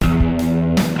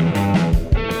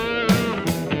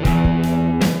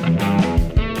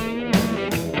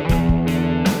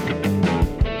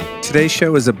Today's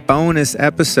show is a bonus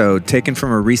episode taken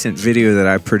from a recent video that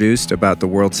I produced about the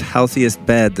world's healthiest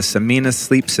bed, the Samina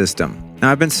sleep system. Now,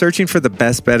 I've been searching for the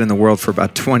best bed in the world for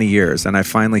about 20 years, and I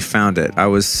finally found it. I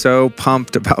was so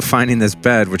pumped about finding this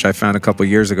bed, which I found a couple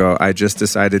years ago, I just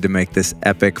decided to make this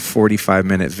epic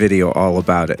 45-minute video all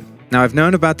about it. Now, I've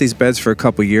known about these beds for a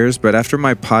couple years, but after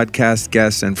my podcast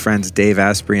guests and friends Dave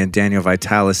Asprey and Daniel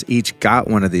Vitalis each got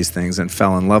one of these things and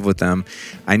fell in love with them,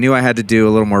 I knew I had to do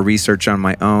a little more research on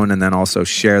my own and then also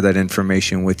share that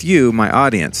information with you, my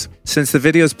audience. Since the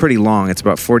video is pretty long, it's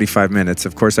about 45 minutes,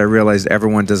 of course I realized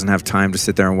everyone doesn't have time to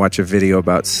sit there and watch a video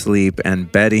about sleep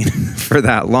and bedding for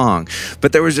that long.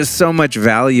 But there was just so much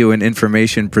value and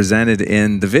information presented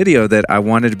in the video that I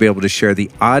wanted to be able to share the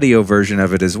audio version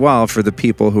of it as well for the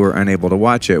people who are unable to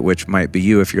watch it, which might be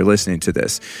you if you're listening to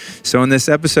this. So in this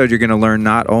episode, you're going to learn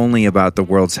not only about the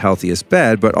world's healthiest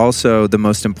bed, but also the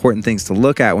most important things to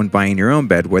look at when buying your own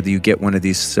bed, whether you get one of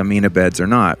these Samina beds or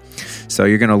not. So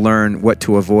you're going to learn what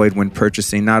to avoid when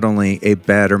purchasing not only a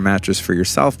bed or mattress for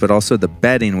yourself, but also the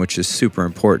bedding, which is super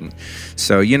important.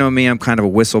 So you know me, I'm kind of a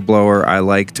whistleblower. I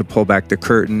like to pull back the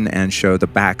curtain and show the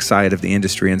backside of the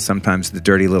industry and sometimes the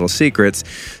dirty little secrets.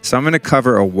 So I'm going to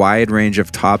cover a wide range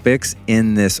of topics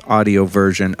in this audio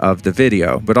version of the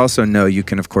video, but also know you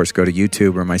can of course go to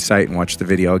YouTube or my site and watch the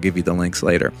video. I'll give you the links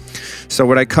later. So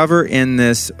what I cover in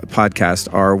this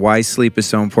podcast are why sleep is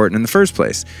so important in the first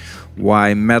place,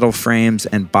 why metal frames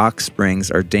and box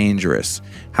springs are dangerous,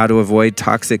 how to avoid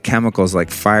toxic chemicals like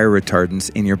fire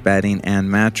retardants in your bedding and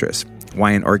mattress,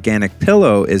 why an organic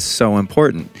pillow is so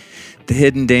important, the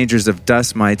hidden dangers of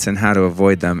dust mites and how to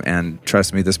avoid them, and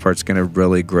trust me, this part's going to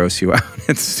really gross you out.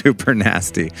 It's super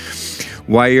nasty.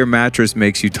 Why your mattress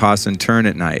makes you toss and turn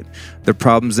at night, the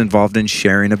problems involved in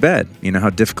sharing a bed. You know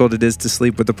how difficult it is to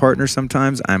sleep with a partner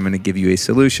sometimes? I'm going to give you a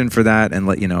solution for that and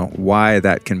let you know why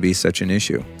that can be such an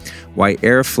issue. Why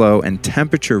airflow and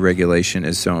temperature regulation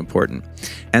is so important.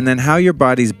 And then how your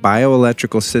body's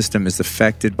bioelectrical system is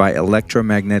affected by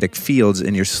electromagnetic fields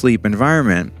in your sleep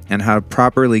environment and how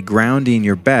properly grounding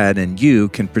your bed and you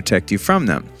can protect you from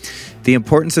them. The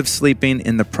importance of sleeping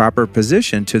in the proper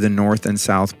position to the North and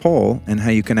South Pole and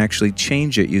how you can actually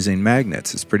change it using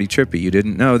magnets. It's pretty trippy. You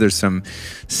didn't know there's some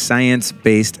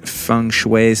science-based feng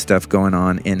shui stuff going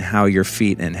on in how your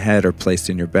feet and head are placed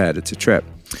in your bed. It's a trip.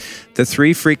 The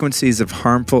 3 frequencies of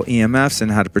harmful EMFs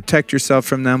and how to protect yourself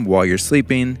from them while you're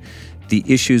sleeping, the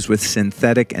issues with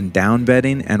synthetic and down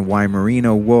bedding and why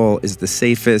merino wool is the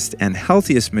safest and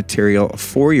healthiest material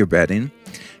for your bedding,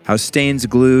 how stains,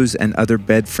 glues, and other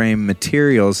bed frame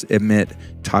materials emit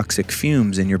toxic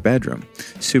fumes in your bedroom.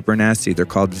 Super nasty. They're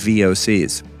called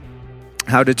VOCs.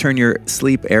 How to turn your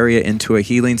sleep area into a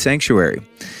healing sanctuary.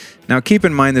 Now, keep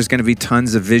in mind there's going to be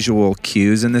tons of visual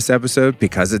cues in this episode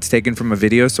because it's taken from a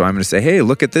video. So I'm going to say, hey,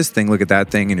 look at this thing, look at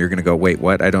that thing. And you're going to go, wait,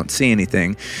 what? I don't see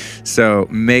anything. So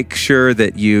make sure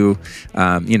that you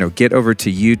get over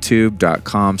to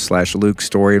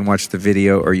youtube.com/LukeStory and watch the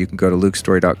video, or you can go to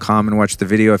lukestory.com and watch the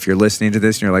video. If you're listening to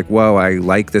this and you're like, whoa, I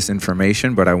like this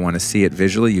information, but I want to see it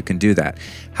visually, you can do that.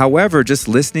 However, just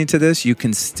listening to this, you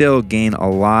can still gain a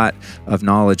lot of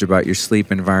knowledge about your sleep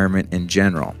environment in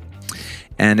general.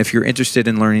 And if you're interested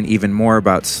in learning even more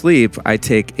about sleep, I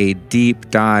take a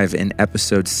deep dive in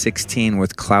episode 16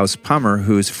 with Klaus Pummer,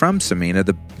 who's from Samina,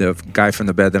 the guy from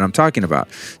the bed that I'm talking about.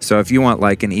 So if you want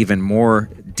like an even more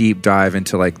deep dive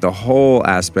into like the whole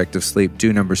aspect of sleep,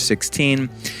 do number 16.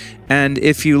 And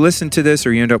if you listen to this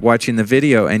or you end up watching the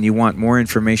video and you want more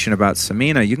information about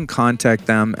Samina, you can contact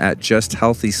them at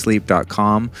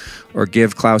justhealthysleep.com or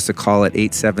give Klaus a call at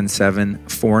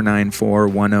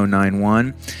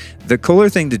 877-494-1091. The cooler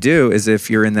thing to do is if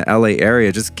you're in the LA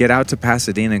area, just get out to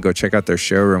Pasadena and go check out their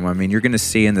showroom. I mean, you're going to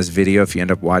see in this video, if you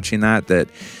end up watching that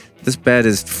this bed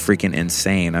is freaking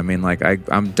insane. I mean, like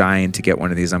I'm dying to get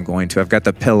one of these. I'm going to. I've got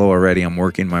the pillow already. I'm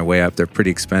working my way up. They're pretty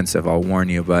expensive, I'll warn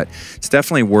you, but it's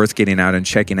definitely worth getting out and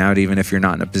checking out, even if you're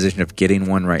not in a position of getting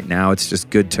one right now. It's just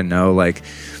good to know, like,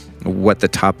 what the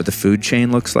top of the food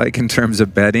chain looks like in terms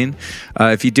of bedding.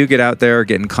 If you do get out there or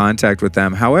get in contact with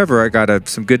them. However, I got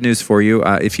some good news for you.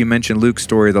 If you mention Luke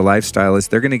Story, the lifestylist,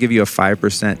 they're going to give you a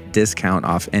 5% discount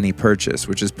off any purchase,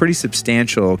 which is pretty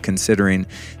substantial considering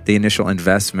the initial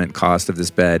investment cost of this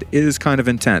bed. It is kind of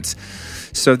intense.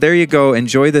 So there you go.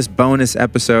 Enjoy this bonus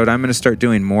episode. I'm going to start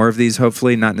doing more of these,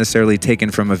 hopefully, not necessarily taken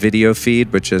from a video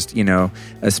feed, but just, a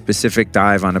specific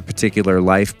dive on a particular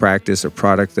life practice or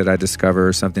product that I discover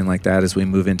or something like that as we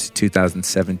move into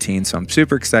 2017. So I'm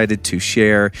super excited to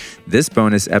share this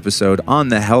bonus episode on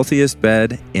the healthiest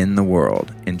bed in the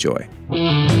world. Enjoy.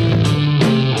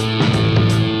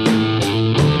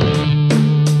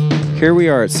 Here we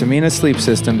are at Samina Sleep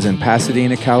Systems in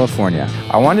Pasadena, California.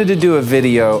 I wanted to do a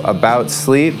video about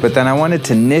sleep, but then I wanted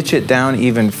to niche it down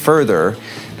even further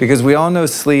because we all know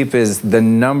sleep is the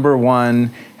number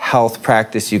one health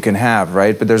practice you can have,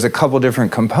 right? But there's a couple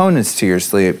different components to your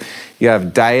sleep. You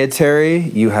have dietary,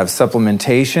 you have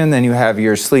supplementation, then you have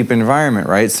your sleep environment,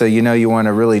 right? So you want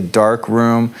a really dark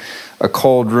room, a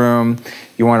cold room,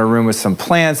 you want a room with some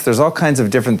plants. There's all kinds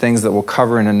of different things that we'll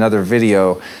cover in another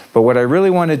video. But what I really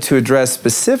wanted to address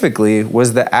specifically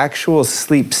was the actual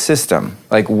sleep system.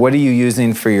 Like, what are you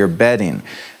using for your bedding? And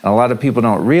a lot of people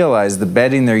don't realize the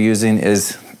bedding they're using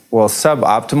is, well,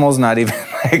 suboptimal is not even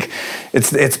like,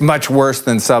 it's much worse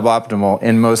than suboptimal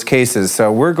in most cases.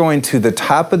 So we're going to the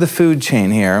top of the food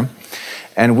chain here,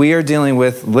 and we are dealing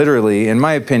with, literally, in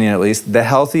my opinion at least, the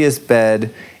healthiest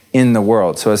bed in the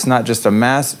world. So it's not just a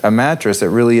mattress, it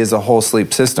really is a whole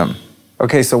sleep system.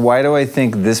 Okay, so why do I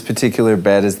think this particular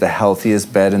bed is the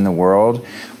healthiest bed in the world?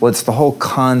 Well, it's the whole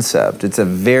concept. It's a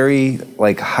very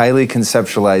highly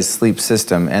conceptualized sleep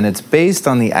system, and it's based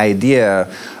on the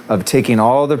idea of taking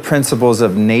all the principles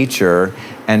of nature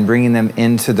and bringing them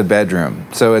into the bedroom.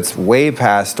 So it's way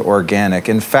past organic.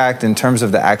 In fact, in terms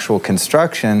of the actual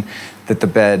construction that the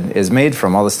bed is made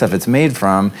from, all the stuff it's made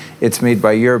from, it's made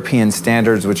by European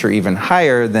standards, which are even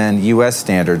higher than US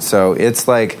standards. So it's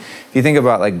like, if you think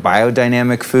about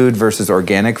biodynamic food versus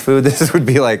organic food, this would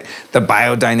be like the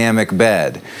biodynamic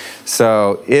bed.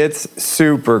 So it's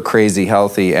super crazy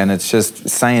healthy, and it's just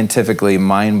scientifically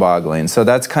mind-boggling. So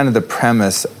that's kind of the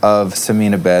premise of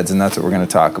Samina beds, and that's what we're going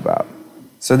to talk about.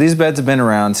 So these beds have been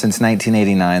around since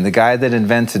 1989. The guy that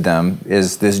invented them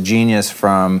is this genius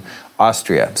from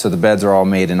Austria. So the beds are all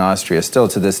made in Austria still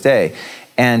to this day.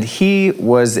 And he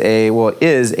is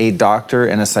a doctor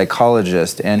and a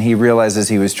psychologist, and he realized as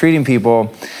he was treating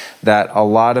people that a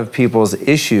lot of people's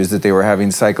issues that they were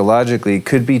having psychologically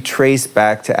could be traced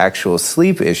back to actual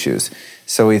sleep issues.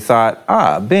 So he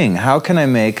thought, bing, how can I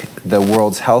make the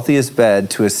world's healthiest bed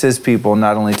to assist people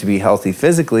not only to be healthy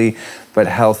physically, but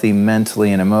healthy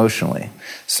mentally and emotionally?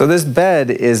 So this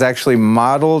bed is actually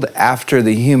modeled after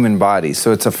the human body.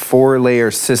 So it's a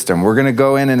 4-layer system. We're going to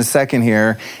go in a second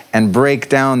here and break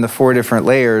down the 4 different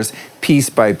layers piece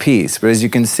by piece. But as you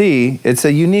can see, it's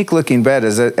a unique looking bed.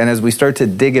 And as we start to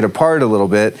dig it apart a little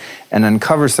bit and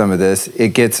uncover some of this, it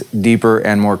gets deeper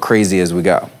and more crazy as we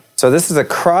go. So this is a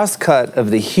cross-cut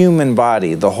of the human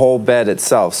body, the whole bed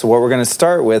itself. So what we're going to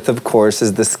start with, of course,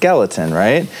 is the skeleton,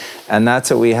 right? And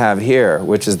that's what we have here,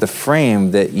 which is the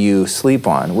frame that you sleep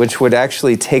on, which would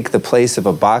actually take the place of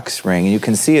a box spring. And you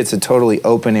can see it's a totally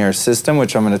open-air system,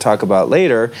 which I'm going to talk about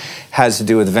later, has to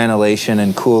do with ventilation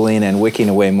and cooling and wicking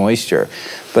away moisture.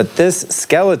 But this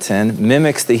skeleton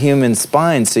mimics the human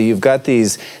spine, so you've got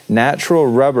these natural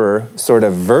rubber sort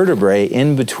of vertebrae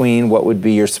in between what would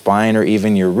be your spine or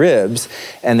even your ribs,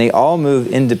 and they all move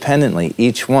independently,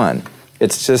 each one.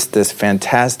 It's just this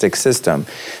fantastic system.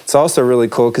 It's also really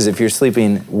cool because if you're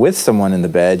sleeping with someone in the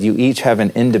bed, you each have an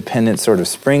independent sort of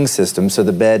spring system, so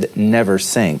the bed never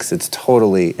sinks. It's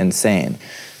totally insane.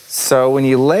 So when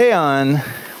you lay on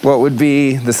what would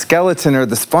be the skeleton or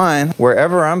the spine,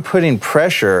 wherever I'm putting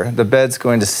pressure, the bed's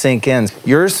going to sink in.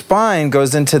 Your spine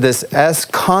goes into this S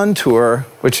contour,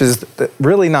 which is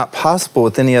really not possible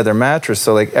with any other mattress.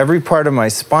 So every part of my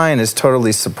spine is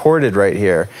totally supported right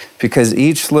here because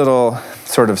each little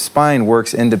sort of spine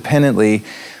works independently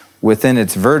within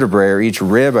its vertebrae, or each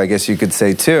rib, I guess you could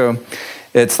say too.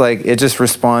 It's it just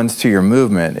responds to your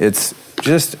movement. It's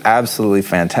just absolutely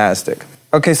fantastic.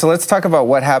 Okay, so let's talk about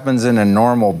what happens in a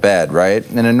normal bed, right?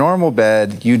 In a normal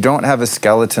bed, you don't have a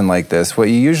skeleton like this. What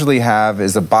you usually have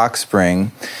is a box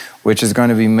spring, which is going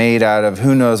to be made out of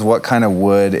who knows what kind of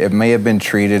wood. It may have been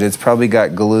treated. It's probably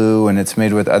got glue, and it's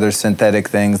made with other synthetic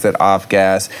things that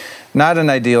off-gas. Not an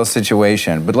ideal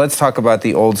situation, but let's talk about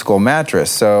the old school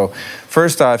mattress. So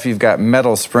first off, you've got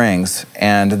metal springs,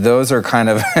 and those are kind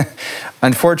of,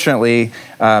 unfortunately,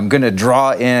 going to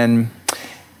draw in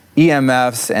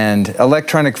EMFs and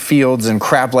electronic fields and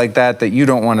crap like that you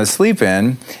don't want to sleep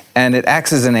in, and it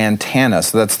acts as an antenna,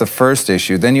 so that's the first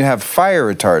issue. Then you have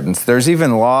fire retardants. There's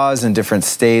even laws in different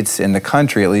states in the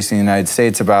country, at least in the United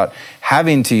States, about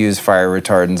having to use fire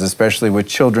retardants, especially with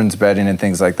children's bedding and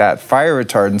things like that. Fire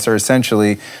retardants are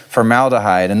essentially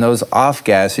formaldehyde, and those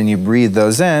off-gas, and you breathe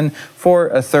those in for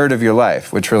a third of your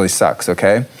life, which really sucks,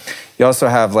 okay? You also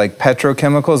have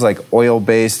petrochemicals,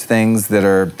 oil-based things that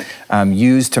are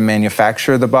used to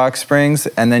manufacture the box springs.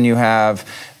 And then you have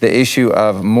the issue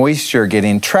of moisture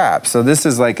getting trapped. So this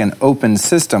is an open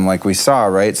system like we saw,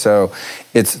 right? So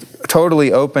it's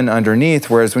totally open underneath,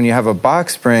 whereas when you have a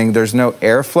box spring, there's no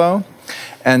airflow.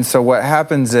 And so what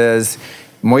happens is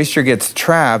moisture gets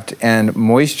trapped and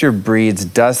moisture breeds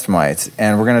dust mites.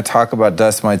 And we're going to talk about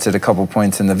dust mites at a couple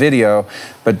points in the video,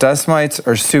 but dust mites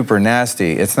are super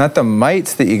nasty. It's not the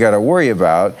mites that you got to worry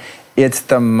about, it's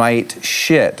the mite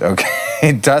shit,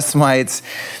 okay? Dust mites,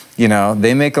 you know,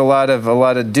 they make a lot of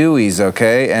dewies,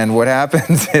 okay? And what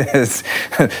happens is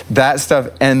that stuff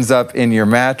ends up in your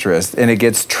mattress and it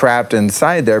gets trapped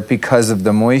inside there because of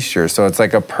the moisture. So it's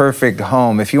like a perfect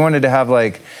home. If you wanted to have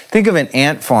think of an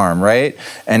ant farm, right?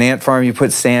 An ant farm, you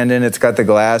put sand in, it's got the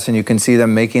glass and you can see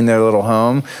them making their little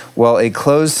home. Well, a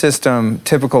closed system,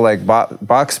 typical like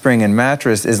box spring and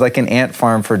mattress is like an ant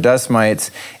farm for dust mites.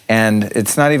 And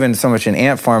it's not even so much an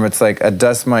ant farm, it's like a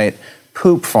dust mite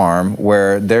poop farm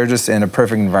where they're just in a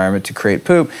perfect environment to create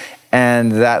poop,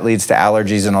 and that leads to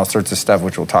allergies and all sorts of stuff,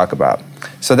 which we'll talk about.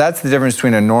 So that's the difference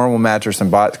between a normal mattress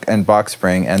and box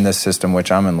spring and this system,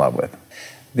 which I'm in love with.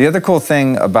 The other cool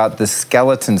thing about the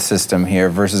skeleton system here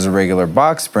versus a regular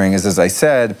box spring is, as I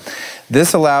said,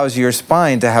 this allows your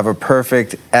spine to have a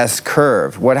perfect S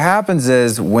curve. What happens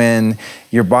is when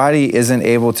your body isn't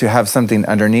able to have something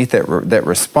underneath it that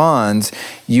responds,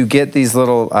 you get these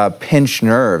little pinched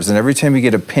nerves. And every time you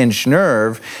get a pinched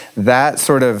nerve, that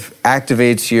sort of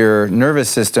activates your nervous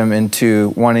system into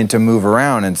wanting to move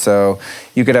around. And so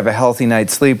you could have a healthy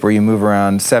night's sleep where you move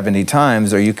around 70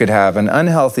 times, or you could have an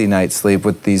unhealthy night's sleep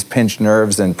with these pinched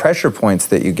nerves and pressure points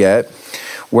that you get,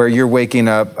 where you're waking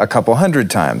up a couple hundred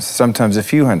times, sometimes a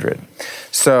few hundred.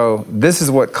 So this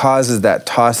is what causes that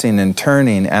tossing and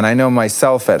turning. And I know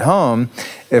myself at home,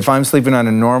 if I'm sleeping on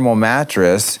a normal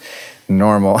mattress,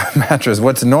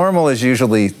 what's normal is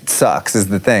usually sucks is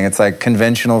the thing. It's like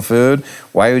conventional food.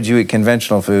 Why would you eat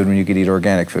conventional food when you could eat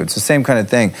organic food? It's the same kind of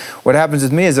thing. What happens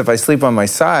with me is if I sleep on my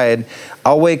side,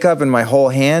 I'll wake up and my whole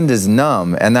hand is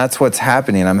numb, and that's what's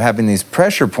happening. I'm having these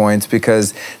pressure points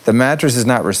because the mattress is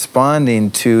not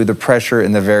responding to the pressure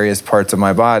in the various parts of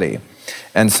my body.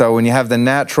 And so when you have the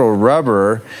natural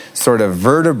rubber sort of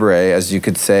vertebrae, as you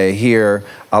could say here,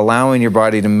 allowing your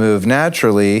body to move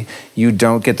naturally, you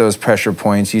don't get those pressure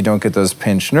points, you don't get those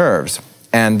pinched nerves.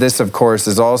 And this, of course,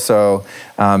 is also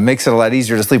makes it a lot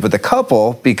easier to sleep with a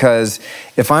couple, because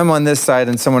if I'm on this side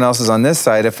and someone else is on this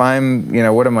side, if I'm,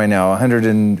 what am I now,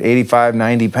 185,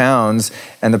 90 pounds,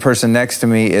 and the person next to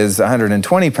me is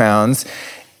 120 pounds,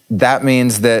 that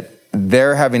means that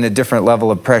they're having a different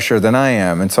level of pressure than I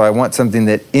am. And so I want something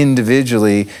that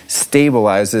individually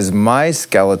stabilizes my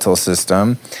skeletal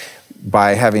system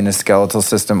by having a skeletal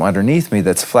system underneath me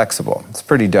that's flexible. It's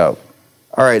pretty dope.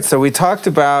 All right, so we talked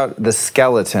about the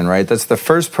skeleton, right? That's the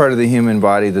first part of the human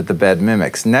body that the bed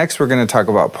mimics. Next, we're going to talk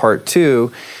about part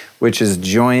 2, which is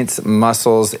joints,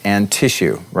 muscles, and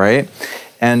tissue, right?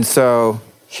 And so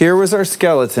here was our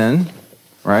skeleton,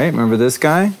 right? Remember this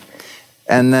guy?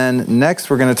 And then next,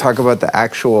 we're going to talk about the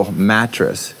actual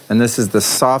mattress. And this is the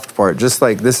soft part. Just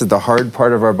like this is the hard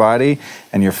part of our body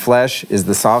and your flesh is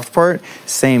the soft part.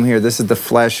 Same here. This is the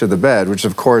flesh of the bed, which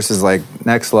of course is like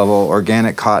next level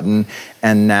organic cotton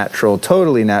and natural,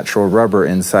 totally natural rubber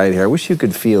inside here. I wish you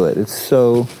could feel it. It's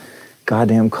so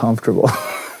goddamn comfortable.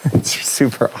 It's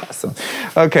super awesome.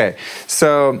 Okay,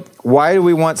 so why do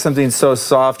we want something so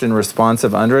soft and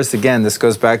responsive under us? Again, this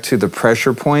goes back to the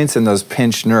pressure points and those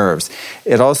pinched nerves.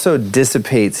 It also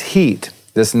dissipates heat.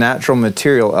 This natural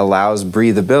material allows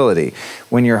breathability.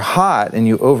 When you're hot and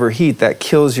you overheat, that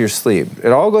kills your sleep.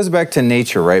 It all goes back to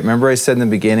nature, right? Remember I said in the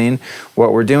beginning,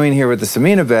 what we're doing here with the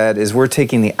Samina bed is we're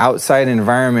taking the outside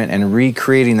environment and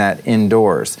recreating that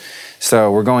indoors.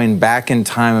 So we're going back in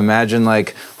time. Imagine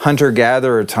like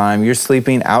hunter-gatherer time. You're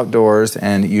sleeping outdoors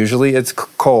and usually it's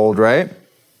cold, right?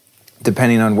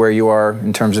 Depending on where you are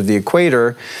in terms of the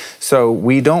equator. So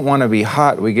we don't want to be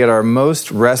hot. We get our most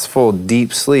restful,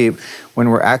 deep sleep when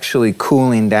we're actually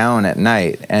cooling down at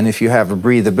night. And if you have a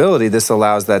breathability, this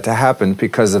allows that to happen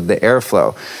because of the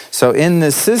airflow. So in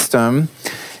this system,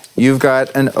 you've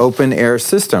got an open air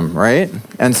system, right?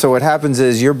 And so what happens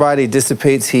is your body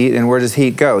dissipates heat, and where does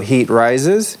heat go? Heat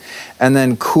rises, and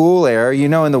then cool air,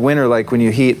 in the winter, like when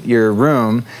you heat your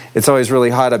room, it's always really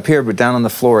hot up here, but down on the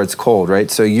floor it's cold,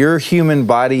 right? So your human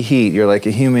body heat, you're like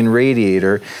a human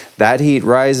radiator, that heat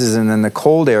rises, and then the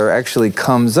cold air actually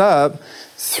comes up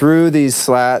through these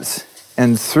slats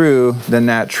and through the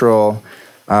natural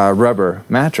rubber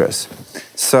mattress.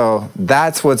 So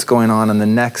that's what's going on in the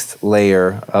next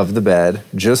layer of the bed,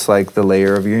 just like the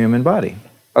layer of your human body.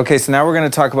 Okay, so now we're going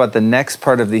to talk about the next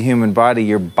part of the human body,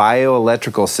 your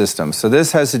bioelectrical system. So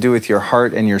this has to do with your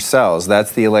heart and your cells.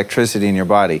 That's the electricity in your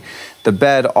body. The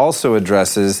bed also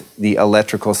addresses the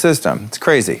electrical system. It's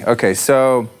crazy. Okay,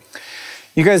 so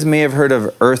You guys may have heard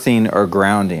of earthing or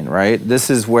grounding, right? This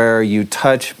is where you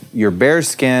touch your bare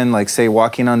skin, like say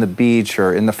walking on the beach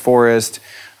or in the forest,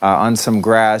 on some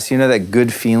grass. You know that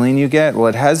good feeling you get? Well,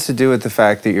 it has to do with the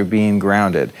fact that you're being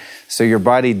grounded. So your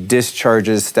body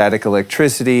discharges static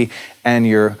electricity and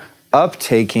you're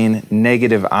uptaking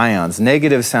negative ions.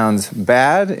 Negative sounds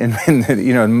bad,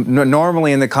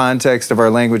 normally in the context of our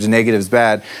language, negative is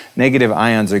bad. Negative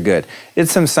ions are good.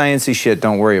 It's some sciencey shit,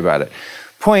 don't worry about it.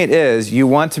 Point is, you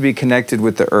want to be connected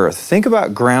with the earth. Think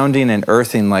about grounding and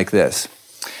earthing like this.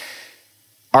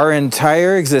 Our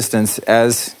entire existence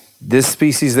as this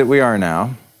species that we are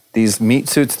now, these meat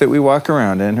suits that we walk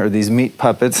around in, or these meat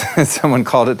puppets, as someone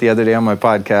called it the other day on my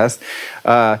podcast,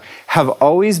 have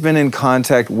always been in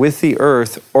contact with the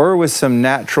earth or with some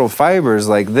natural fibers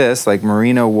like this, like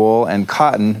merino wool and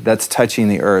cotton, that's touching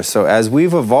the earth. So as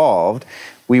we've evolved,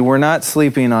 we were not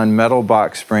sleeping on metal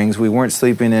box springs. We weren't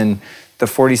sleeping in the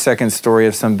 42nd story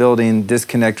of some building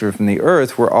disconnected from the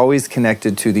earth. We're always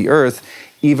connected to the earth,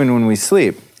 even when we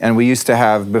sleep. And we used to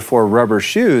have, before rubber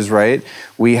shoes, right?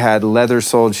 We had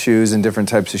leather-soled shoes and different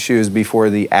types of shoes before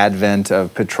the advent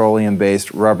of petroleum-based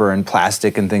rubber and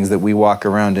plastic and things that we walk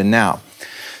around in now.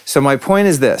 So my point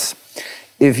is this.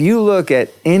 If you look at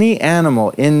any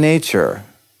animal in nature,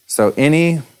 so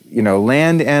any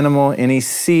land animal, any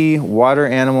sea, water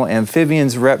animal,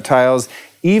 amphibians, reptiles,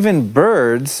 even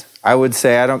birds, I would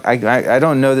say, I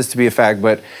don't know this to be a fact,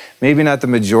 but maybe not the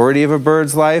majority of a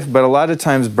bird's life, but a lot of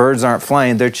times birds aren't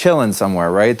flying, they're chilling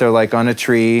somewhere, right? They're like on a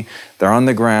tree, they're on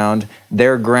the ground,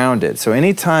 they're grounded. So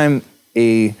anytime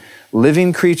a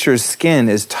living creature's skin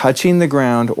is touching the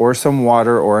ground or some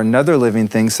water or another living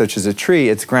thing such as a tree,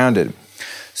 it's grounded.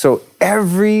 So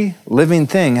every living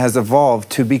thing has evolved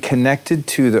to be connected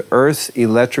to the Earth's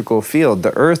electrical field.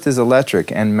 The Earth is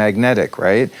electric and magnetic,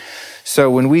 right?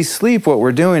 So when we sleep, what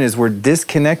we're doing is we're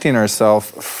disconnecting ourselves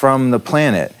from the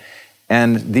planet.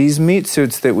 And these meat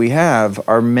suits that we have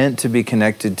are meant to be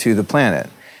connected to the planet.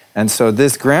 And so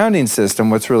this grounding system,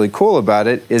 what's really cool about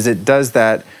it is it does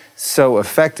that so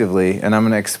effectively, and I'm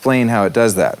going to explain how it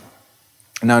does that.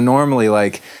 Now, normally,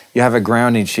 like, you have a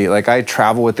grounding sheet. Like, I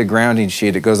travel with the grounding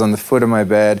sheet. It goes on the foot of my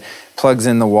bed, plugs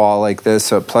in the wall like this,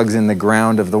 so it plugs in the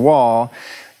ground of the wall.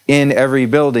 In every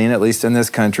building, at least in this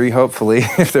country, hopefully,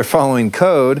 if they're following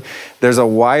code, there's a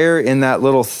wire in that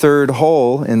little third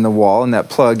hole in the wall, in that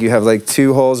plug. You have like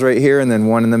two holes right here and then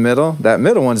one in the middle. That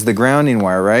middle one's the grounding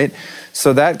wire, right?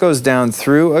 So that goes down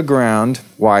through a ground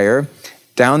wire,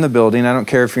 down the building. I don't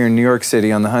care if you're in New York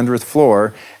City on the 100th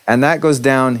floor, and that goes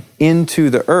down into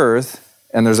the earth,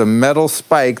 and there's a metal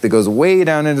spike that goes way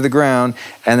down into the ground,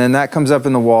 and then that comes up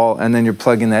in the wall, and then you're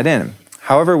plugging that in.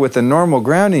 However, with the normal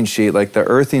grounding sheet, like the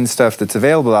earthing stuff that's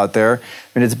available out there,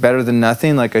 I mean, it's better than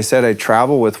nothing. Like I said, I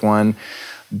travel with one.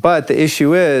 But the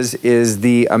issue is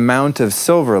the amount of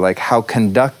silver, like how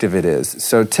conductive it is.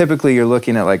 So typically you're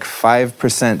looking at like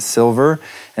 5% silver,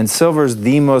 and silver is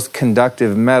the most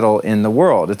conductive metal in the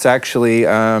world. It's actually,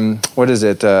 10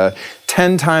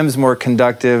 times more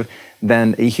conductive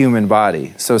than a human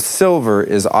body. So silver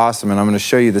is awesome, and I'm going to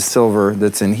show you the silver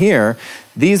that's in here.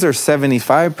 These are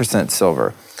 75%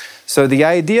 silver. So the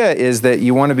idea is that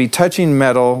you want to be touching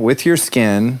metal with your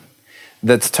skin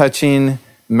that's touching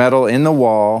metal in the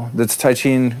wall, that's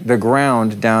touching the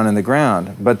ground down in the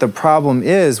ground. But the problem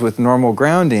is with normal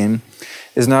grounding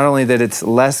is not only that it's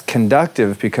less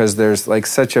conductive because there's like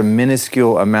such a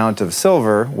minuscule amount of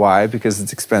silver. Why? Because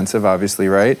it's expensive, obviously,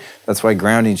 right? That's why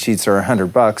grounding sheets are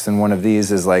 $100, and one of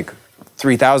these is like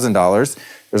 $3,000.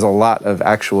 There's a lot of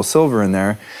actual silver in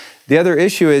there. The other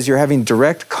issue is you're having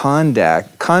direct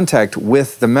contact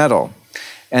with the metal.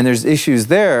 And there's issues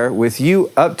there with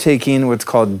you uptaking what's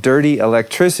called dirty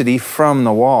electricity from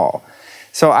the wall.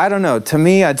 So I don't know. To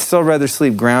me, I'd still rather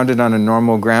sleep grounded on a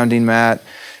normal grounding mat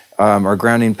or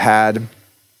grounding pad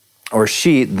or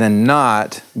sheet than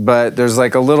not. But there's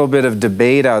like a little bit of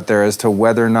debate out there as to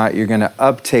whether or not you're going to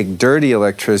uptake dirty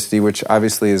electricity, which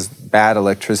obviously is bad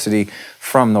electricity,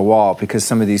 from the wall, because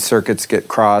some of these circuits get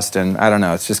crossed, and I don't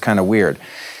know, it's just kind of weird.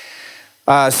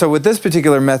 So with this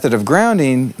particular method of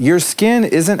grounding, your skin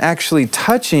isn't actually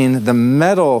touching the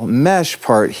metal mesh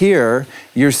part here.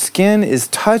 Your skin is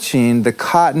touching the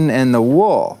cotton and the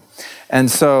wool. And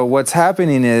so what's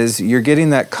happening is you're getting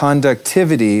that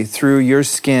conductivity through your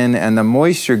skin and the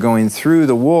moisture going through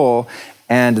the wool,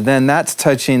 and then that's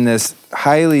touching this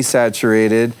highly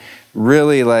saturated,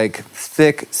 really like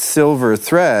thick silver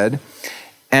thread,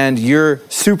 and you're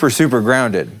super, super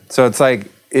grounded. So it's like,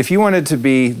 if you wanted to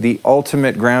be the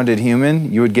ultimate grounded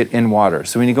human, you would get in water.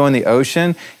 So when you go in the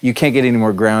ocean, you can't get any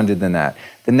more grounded than that.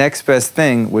 The next best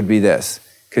thing would be this.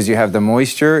 because you have the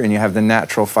moisture and you have the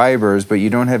natural fibers, but you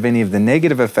don't have any of the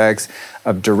negative effects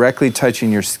of directly touching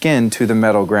your skin to the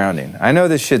metal grounding. I know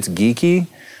this shit's geeky,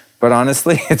 but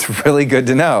honestly, it's really good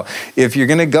to know. If you're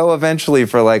gonna go eventually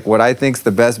for like what I think's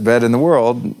the best bed in the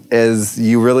world, is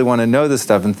you really wanna know this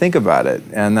stuff and think about it.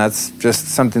 And that's just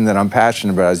something that I'm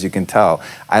passionate about, as you can tell.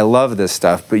 I love this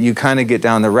stuff, but you kind of get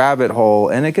down the rabbit hole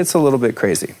and it gets a little bit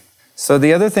crazy. So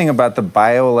the other thing about the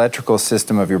bioelectrical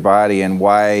system of your body and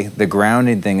why the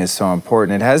grounding thing is so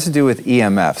important, it has to do with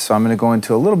EMF. So I'm gonna go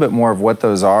into a little bit more of what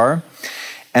those are.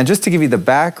 And just to give you the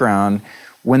background,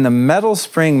 when the metal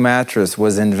spring mattress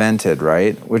was invented,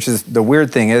 right, which is the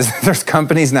weird thing is there's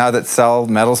companies now that sell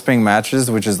metal spring mattresses,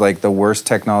 which is like the worst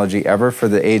technology ever for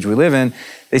the age we live in.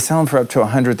 They sell them for up to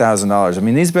 $100,000. I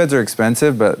mean, these beds are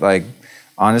expensive, but like,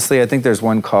 honestly, I think there's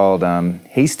one called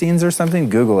Hastings or something.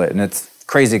 Google it, and it's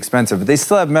crazy expensive, but they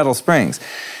still have metal springs.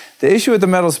 The issue with the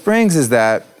metal springs is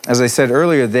that, as I said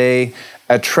earlier, they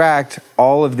attract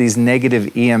all of these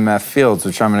negative EMF fields,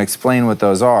 which I'm going to explain what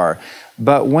those are.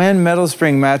 But when metal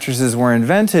spring mattresses were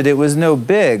invented, it was no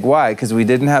big. Why? Because we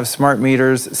didn't have smart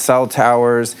meters, cell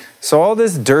towers. So all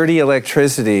this dirty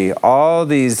electricity, all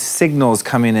these signals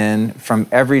coming in from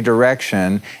every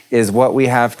direction is what we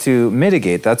have to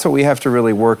mitigate. That's what we have to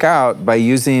really work out by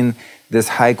using this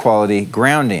high quality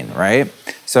grounding, right?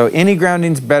 So any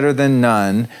grounding's better than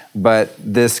none, but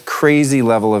this crazy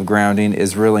level of grounding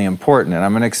is really important. And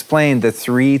I'm going to explain the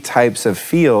 3 types of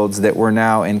fields that we're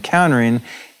now encountering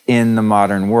in the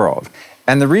modern world.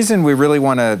 And the reason we really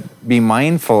want to be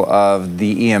mindful of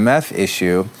the EMF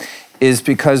issue is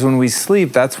because when we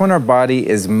sleep, that's when our body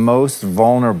is most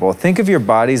vulnerable. Think of your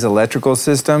body's electrical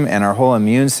system and our whole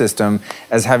immune system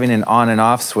as having an on and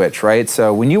off switch, right?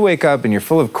 So when you wake up and you're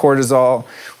full of cortisol,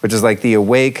 which is like the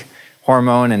awake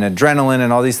hormone, and adrenaline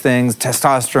and all these things,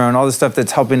 testosterone, all the stuff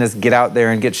that's helping us get out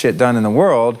there and get shit done in the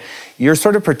world, you're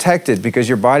sort of protected because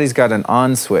your body's got an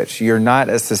on switch. You're not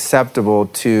as susceptible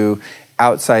to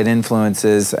outside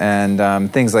influences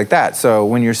and things like that. So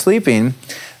when you're sleeping,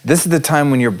 this is the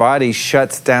time when your body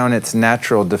shuts down its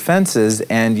natural defenses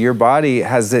and your body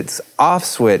has its off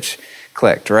switch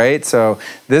clicked, right? So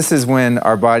this is when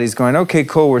our body's going, okay,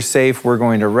 cool, we're safe, we're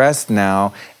going to rest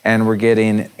now, and we're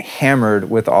getting hammered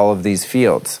with all of these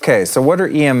fields. Okay, so what are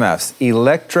EMFs?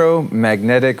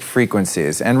 Electromagnetic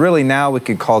frequencies. And really now we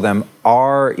could call them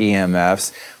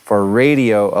REMFs, for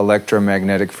radio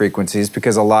electromagnetic frequencies,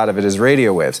 because a lot of it is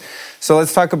radio waves. So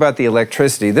let's talk about the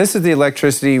electricity. This is the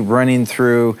electricity running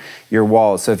through your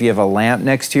walls. So if you have a lamp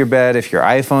next to your bed, if your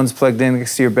iPhone's plugged in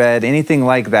next to your bed, anything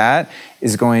like that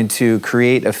is going to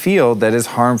create a field that is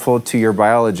harmful to your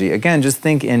biology. Again, just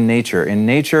think in nature. In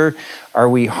nature, are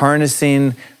we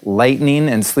harnessing lightning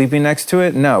and sleeping next to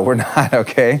it? No, we're not,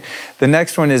 okay? The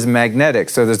next one is magnetic.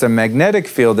 So there's a magnetic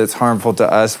field that's harmful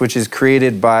to us, which is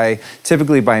created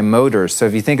typically by motors. So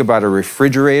if you think about a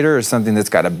refrigerator or something that's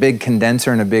got a big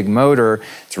condenser and a big motor,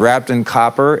 it's wrapped in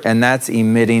copper, and that's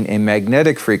emitting a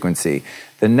magnetic frequency.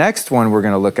 The next one we're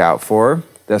going to look out for,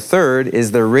 the third,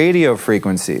 is the radio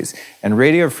frequencies. And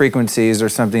radio frequencies are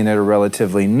something that are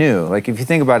relatively new. Like if you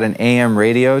think about an AM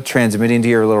radio transmitting to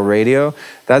your little radio,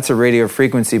 that's a radio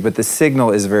frequency, but the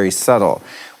signal is very subtle.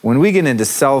 When we get into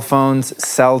cell phones,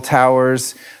 cell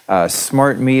towers,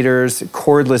 smart meters,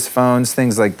 cordless phones,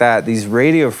 things like that, these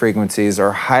radio frequencies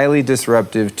are highly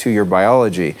disruptive to your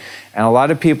biology. And a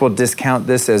lot of people discount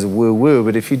this as woo-woo,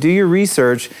 but if you do your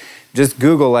research, just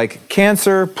Google like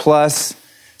cancer plus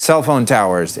cell phone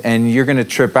towers, and you're going to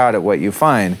trip out at what you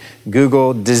find.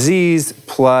 Google disease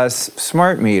plus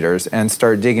smart meters and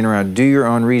start digging around. Do your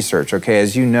own research, okay?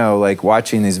 As you know, like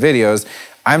watching these videos,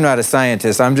 I'm not a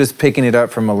scientist. I'm just picking it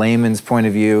up from a layman's point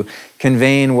of view,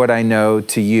 conveying what I know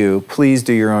to you. Please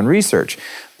do your own research.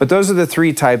 But those are the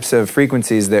 3 types of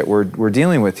frequencies that we're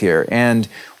dealing with here. And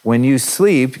when you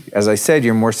sleep, as I said,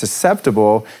 you're more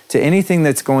susceptible to anything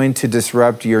that's going to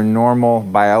disrupt your normal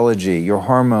biology, your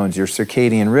hormones, your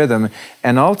circadian rhythm,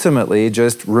 and ultimately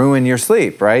just ruin your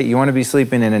sleep, right? You want to be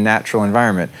sleeping in a natural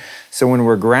environment. So when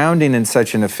we're grounding in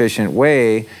such an efficient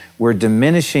way, we're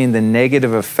diminishing the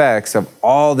negative effects of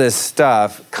all this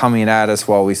stuff coming at us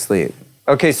while we sleep.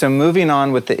 Okay, so moving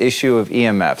on with the issue of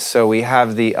EMFs. So we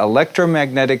have the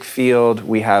electromagnetic field,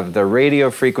 we have the radio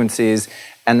frequencies,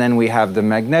 and then we have the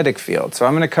magnetic field. So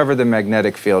I'm going to cover the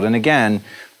magnetic field. And again,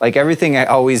 like everything I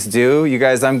always do, you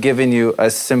guys, I'm giving you a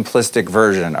simplistic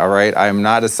version, all right? I'm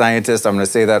not a scientist. I'm going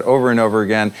to say that over and over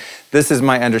again. This is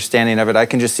my understanding of it. I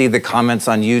can just see the comments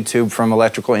on YouTube from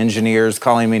electrical engineers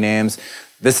calling me names.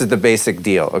 This is the basic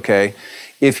deal, okay?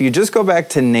 If you just go back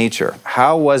to nature,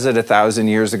 how was it 1,000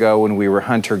 years ago when we were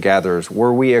hunter-gatherers?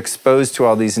 Were we exposed to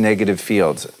all these negative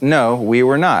fields? No, we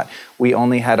were not. We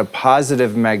only had a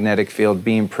positive magnetic field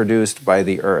being produced by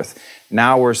the Earth.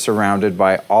 Now we're surrounded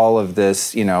by all of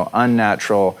this,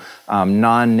 unnatural,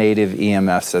 non-native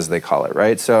EMFs, as they call it,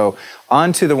 right? So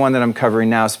on to the one that I'm covering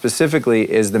now specifically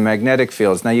is the magnetic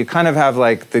fields. Now you kind of have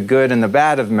like the good and the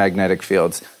bad of magnetic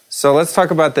fields. So let's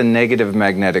talk about the negative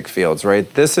magnetic fields, right?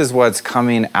 This is what's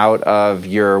coming out of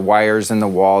your wires in the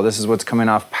wall. This is what's coming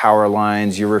off power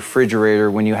lines, your refrigerator,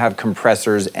 when you have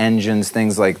compressors, engines,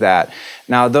 things like that.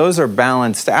 Now, those are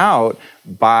balanced out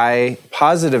by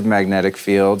positive magnetic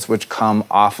fields, which come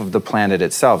off of the planet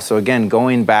itself. So again,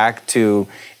 going back to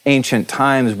ancient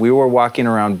times, we were walking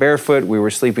around barefoot, we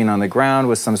were sleeping on the ground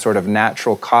with some sort of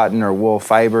natural cotton or wool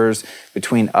fibers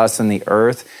between us and the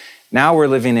earth. Now we're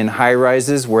living in high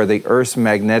rises where the Earth's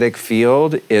magnetic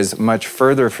field is much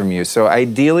further from you. So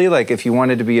ideally, like if you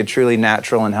wanted to be a truly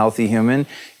natural and healthy human,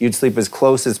 you'd sleep as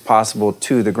close as possible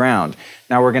to the ground.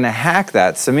 Now we're going to hack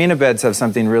that. Samina beds have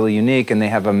something really unique, and they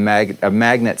have a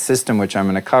magnet system, which I'm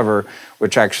going to cover,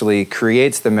 which actually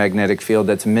creates the magnetic field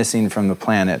that's missing from the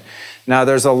planet. Now,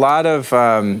 there's a lot of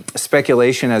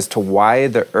speculation as to why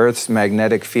the Earth's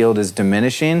magnetic field is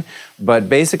diminishing, but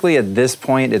basically at this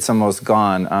point, it's almost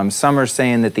gone. Some are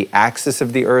saying that the axis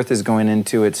of the Earth is going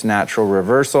into its natural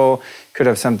reversal. Could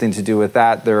have something to do with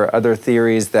that. There are other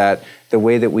theories that the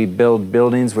way that we build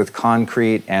buildings with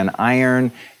concrete and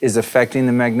iron is affecting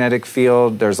the magnetic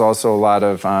field. There's also a lot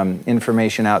of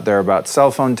information out there about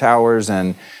cell phone towers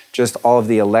and just all of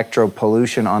the electro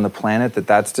pollution on the planet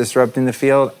that's disrupting the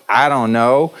field. I don't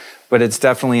know, but it's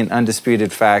definitely an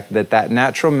undisputed fact that that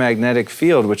natural magnetic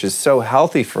field, which is so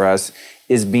healthy for us,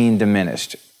 is being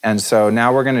diminished. And so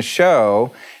now we're going to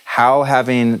show how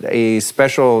having a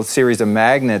special series of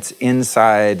magnets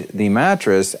inside the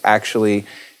mattress actually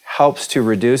helps to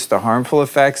reduce the harmful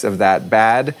effects of that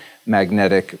bad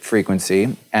magnetic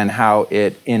frequency and how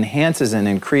it enhances and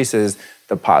increases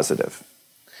the positive.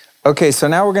 Okay, so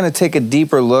now we're going to take a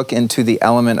deeper look into the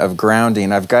element of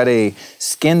grounding. I've got a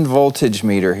skin voltage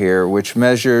meter here, which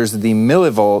measures the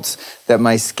millivolts that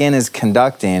my skin is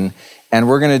conducting. And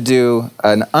we're going to do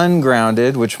an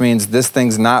ungrounded, which means this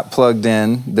thing's not plugged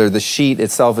in. The sheet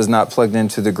itself is not plugged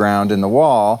into the ground in the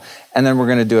wall. And then we're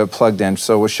going to do it plugged in.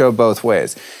 So we'll show both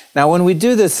ways. Now, when we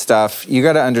do this stuff, you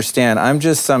got to understand, I'm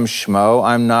just some schmo.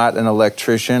 I'm not an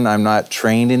electrician. I'm not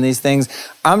trained in these things.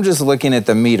 I'm just looking at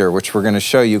the meter, which we're going to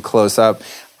show you close up.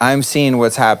 I'm seeing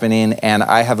what's happening, and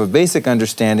I have a basic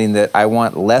understanding that I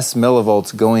want less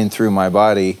millivolts going through my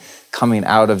body coming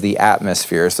out of the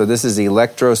atmosphere. So this is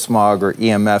electrosmog or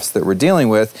EMFs that we're dealing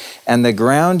with, and the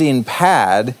grounding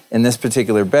pad in this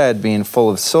particular bed, being full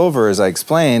of silver, as I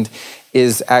explained,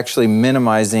 is actually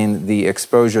minimizing the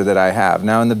exposure that I have.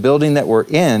 Now, in the building that we're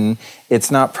in,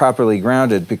 it's not properly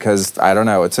grounded because, I don't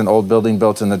know, it's an old building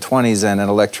built in the 20s and an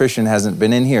electrician hasn't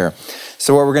been in here.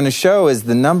 So what we're going to show is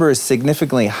the number is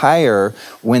significantly higher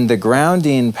when the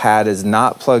grounding pad is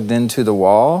not plugged into the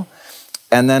wall.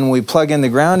 And then we plug in the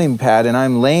grounding pad and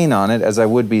I'm laying on it as I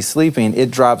would be sleeping,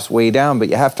 it drops way down. But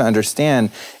you have to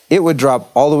understand, it would drop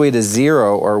all the way to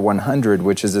 0 or 100,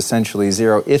 which is essentially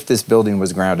 0 if this building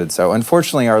was grounded. So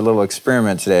unfortunately, our little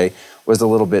experiment today was a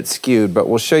little bit skewed, but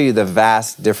we'll show you the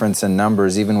vast difference in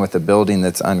numbers even with a building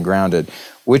that's ungrounded,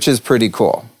 which is pretty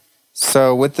cool.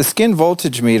 So with the skin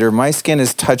voltage meter, my skin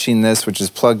is touching this, which is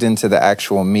plugged into the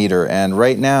actual meter. And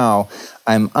right now,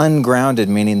 I'm ungrounded,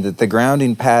 meaning that the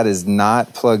grounding pad is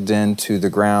not plugged into the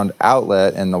ground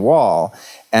outlet in the wall.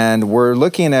 And we're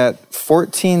looking at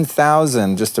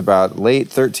 14,000, just about late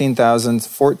 13,000,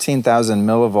 14,000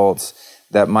 millivolts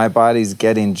that my body's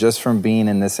getting just from being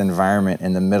in this environment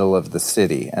in the middle of the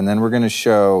city. And then we're going to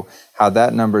show how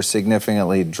that number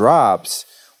significantly drops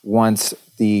once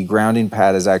the grounding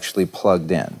pad is actually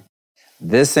plugged in.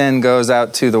 This end goes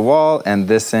out to the wall, and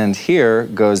this end here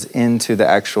goes into the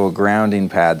actual grounding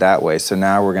pad that way. So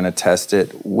now we're going to test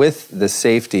it with the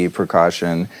safety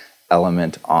precaution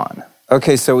element on.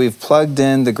 Okay, so we've plugged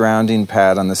in the grounding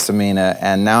pad on the Samina,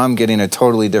 and now I'm getting a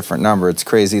totally different number. It's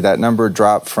crazy. That number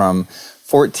dropped from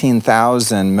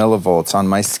 14,000 millivolts on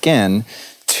my skin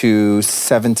to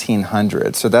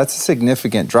 1,700. So that's a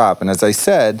significant drop. And as I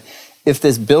said, if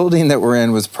this building that we're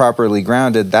in was properly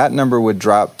grounded, that number would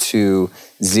drop to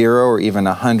 0 or even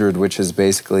 100, which is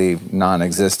basically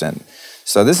non-existent.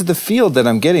 So this is the field that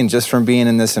I'm getting just from being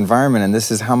in this environment, and this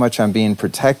is how much I'm being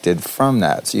protected from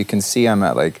that. So you can see I'm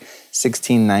at like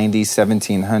 1,690,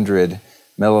 1,700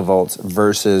 millivolts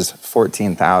versus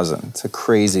 14,000. It's a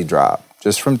crazy drop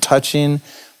just from touching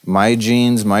my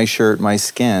jeans, my shirt, my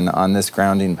skin on this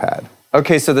grounding pad.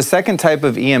 Okay, so the second type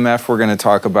of EMF we're going to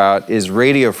talk about is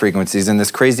radio frequencies, and this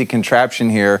crazy contraption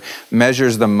here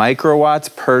measures the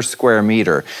microwatts per square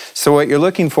meter. So what you're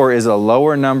looking for is a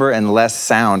lower number and less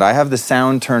sound. I have the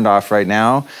sound turned off right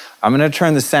now. I'm going to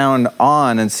turn the sound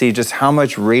on and see just how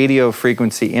much radio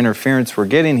frequency interference we're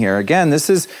getting here. Again, this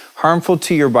is harmful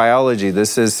to your biology.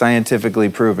 This is scientifically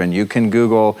proven. You can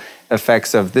Google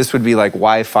effects of, this would be like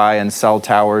Wi-Fi and cell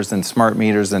towers and smart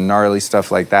meters and gnarly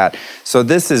stuff like that. So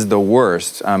this is the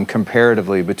worst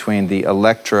comparatively between the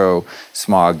electro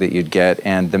smog that you'd get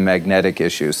and the magnetic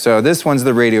issues. So this one's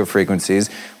the radio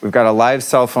frequencies. We've got a live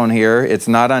cell phone here. It's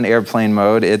not on airplane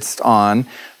mode, it's on.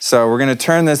 So we're going to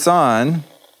turn this on.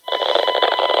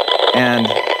 And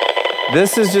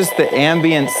this is just the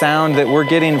ambient sound that we're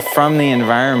getting from the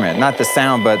environment. Not the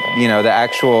sound, but the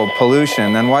actual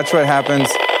pollution. Then watch what happens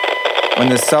when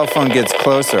the cell phone gets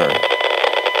closer.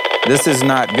 This is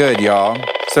not good, y'all.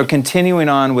 So continuing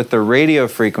on with the radio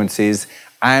frequencies,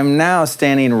 I'm now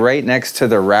standing right next to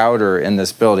the router in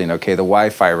this building, okay, the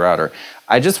Wi-Fi router.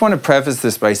 I just want to preface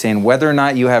this by saying whether or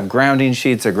not you have grounding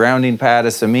sheets, a grounding pad, a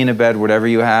Samina bed, whatever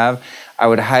you have, I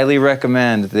would highly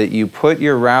recommend that you put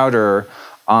your router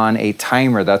on a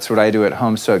timer. That's what I do at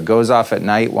home, so it goes off at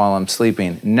night while I'm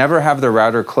sleeping. Never have the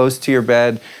router close to your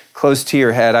bed, close to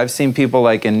your head. I've seen people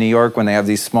like in New York when they have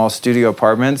these small studio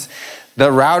apartments,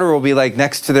 the router will be like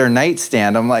next to their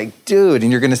nightstand. I'm like, dude,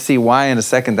 and you're gonna see why in a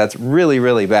second. That's really,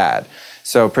 really bad.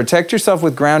 So protect yourself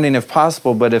with grounding if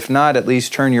possible, but if not, at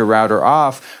least turn your router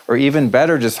off, or even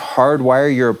better, just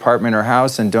hardwire your apartment or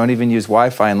house and don't even use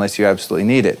Wi-Fi unless you absolutely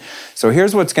need it. So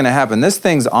here's what's gonna happen. This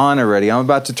thing's on already. I'm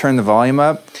about to turn the volume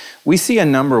up. We see a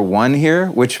number 1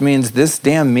 here, which means this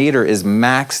damn meter is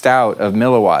maxed out of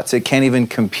milliwatts. It can't even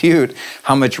compute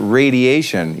how much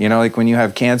radiation, like when you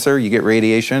have cancer, you get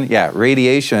radiation. Yeah,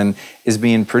 radiation is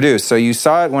being produced. So you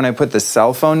saw it when I put the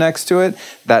cell phone next to it,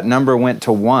 that number went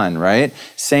to 1, right?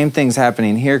 Same thing's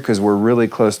happening here because we're really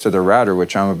close to the router,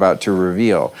 which I'm about to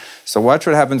reveal. So watch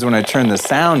what happens when I turn the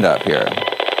sound up here.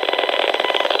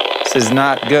 This is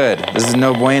not good. This is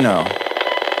no bueno.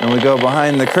 And we go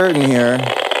behind the curtain here.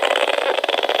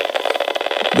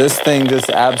 This thing just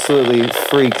absolutely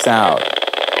freaks out.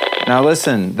 Now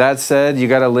listen, that said, you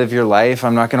gotta live your life.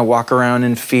 I'm not gonna walk around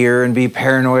in fear and be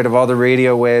paranoid of all the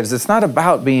radio waves. It's not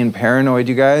about being paranoid,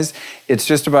 you guys. It's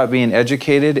just about being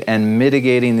educated and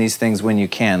mitigating these things when you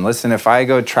can. Listen, if I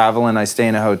go travel and I stay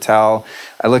in a hotel,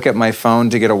 I look at my phone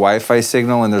to get a Wi-Fi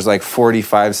signal and there's like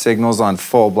 45 signals on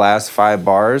full blast, 5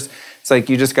 bars. It's like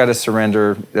you just gotta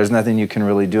surrender. There's nothing you can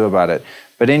really do about it.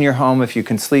 But in your home, if you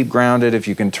can sleep grounded, if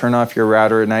you can turn off your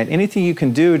router at night, anything you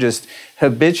can do just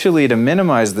habitually to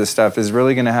minimize this stuff is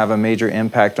really going to have a major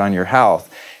impact on your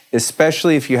health,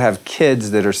 especially if you have kids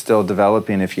that are still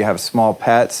developing, if you have small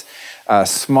pets.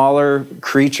 Smaller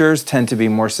creatures tend to be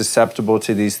more susceptible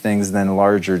to these things than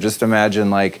larger. Just imagine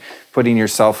like putting your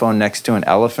cell phone next to an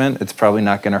elephant. It's probably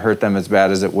not going to hurt them as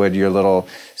bad as it would your little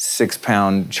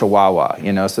 6-pound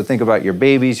chihuahua, So think about your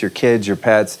babies, your kids, your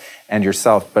pets, and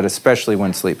yourself, but especially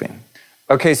when sleeping.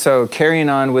 Okay, so carrying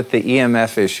on with the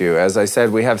EMF issue. As I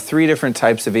said, we have 3 different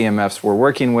types of EMFs we're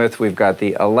working with. We've got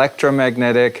the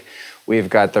electromagnetic, we've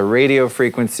got the radio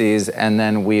frequencies, and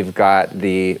then we've got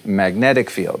the magnetic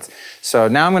fields. So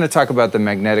now I'm going to talk about the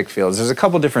magnetic fields. There's a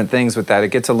couple different things with that. It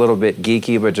gets a little bit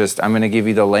geeky, but just I'm going to give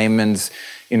you the layman's,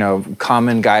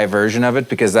 common guy version of it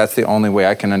because that's the only way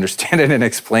I can understand it and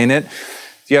explain it.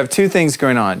 You have 2 things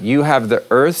going on. You have the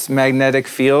Earth's magnetic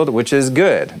field, which is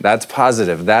good. That's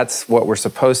positive. That's what we're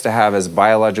supposed to have as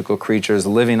biological creatures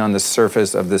living on the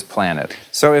surface of this planet.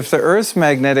 So if the Earth's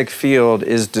magnetic field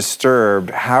is disturbed,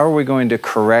 how are we going to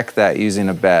correct that using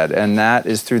a bed? And that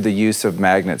is through the use of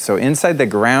magnets. So inside the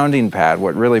grounding pad,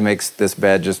 what really makes this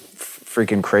bed just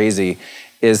freaking crazy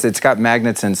is it's got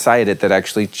magnets inside it that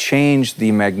actually change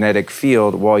the magnetic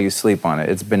field while you sleep on it.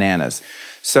 It's bananas.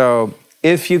 So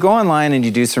if you go online and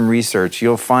you do some research,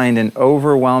 you'll find an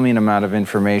overwhelming amount of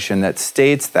information that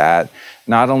states that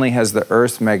not only has the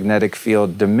Earth's magnetic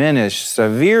field diminished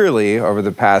severely over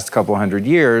the past couple hundred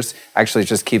years, actually it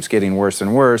just keeps getting worse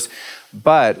and worse,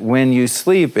 but when you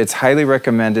sleep, it's highly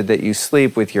recommended that you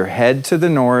sleep with your head to the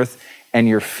north and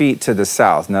your feet to the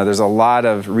south. Now, there's a lot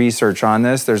of research on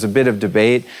this. There's a bit of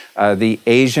debate. The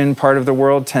Asian part of the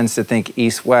world tends to think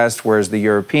east-west, whereas the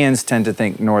Europeans tend to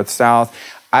think north-south.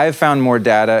 I've found more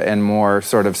data and more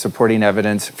sort of supporting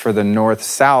evidence for the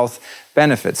north-south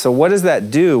benefit. So what does that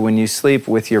do when you sleep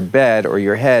with your bed or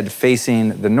your head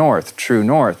facing the north, true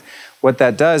north? What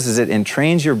that does is it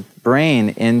entrains your brain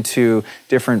into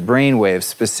different brain waves,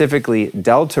 specifically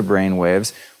delta brain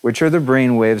waves, which are the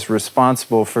brain waves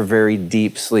responsible for very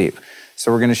deep sleep.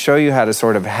 So we're going to show you how to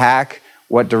sort of hack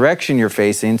what direction you're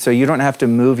facing, so you don't have to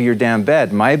move your damn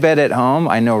bed. My bed at home,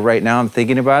 I know right now I'm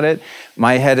thinking about it,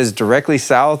 my head is directly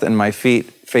south and my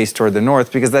feet face toward the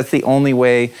north because that's the only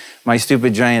way my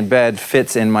stupid giant bed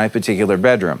fits in my particular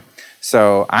bedroom.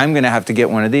 So I'm going to have to get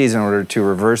one of these in order to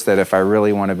reverse that if I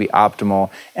really want to be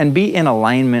optimal and be in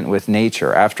alignment with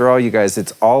nature. After all, you guys,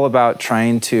 it's all about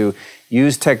trying to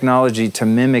use technology to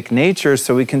mimic nature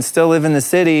so we can still live in the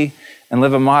city and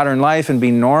live a modern life and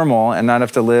be normal and not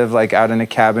have to live like out in a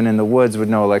cabin in the woods with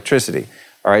no electricity.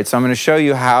 All right, so I'm going to show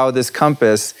you how this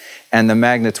compass and the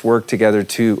magnets work together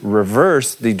to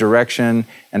reverse the direction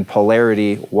and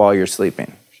polarity while you're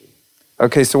sleeping.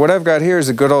 Okay, so what I've got here is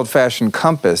a good old-fashioned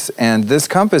compass, and this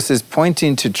compass is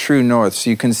pointing to true north.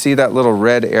 So you can see that little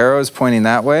red arrow is pointing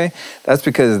that way. That's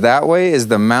because that way is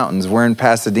the mountains. We're in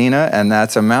Pasadena, and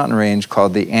that's a mountain range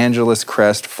called the Angeles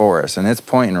Crest Forest, and it's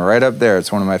pointing right up there.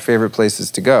 It's one of my favorite places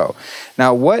to go.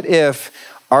 Now, what if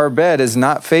our bed is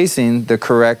not facing the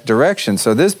correct direction?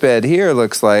 So this bed here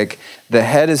looks like the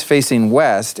head is facing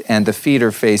west and the feet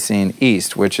are facing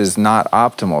east, which is not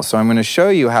optimal. So I'm going to show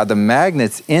you how the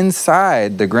magnets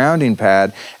inside the grounding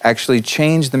pad actually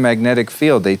change the magnetic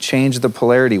field. They change the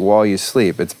polarity while you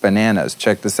sleep. It's bananas.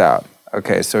 Check this out.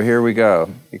 Okay, so here we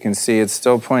go. You can see it's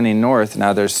still pointing north.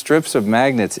 Now there's strips of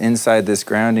magnets inside this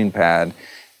grounding pad,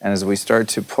 and as we start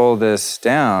to pull this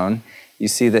down, you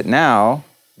see that now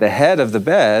the head of the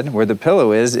bed, where the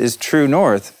pillow is true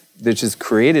north, which is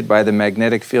created by the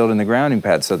magnetic field in the grounding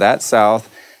pad. So that's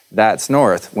south, that's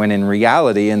north, when in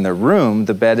reality, in the room,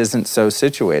 the bed isn't so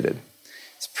situated.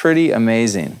 It's pretty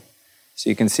amazing. So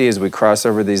you can see as we cross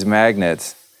over these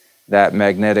magnets, that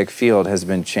magnetic field has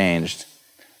been changed.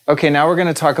 Okay, now we're going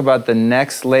to talk about the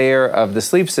next layer of the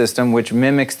sleep system, which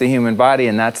mimics the human body,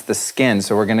 and that's the skin.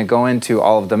 So we're going to go into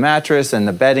all of the mattress and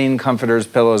the bedding, comforters,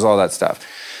 pillows, all that stuff.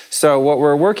 So what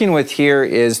we're working with here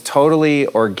is totally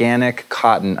organic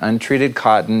cotton, untreated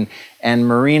cotton, and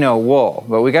merino wool.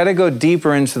 But we got to go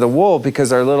deeper into the wool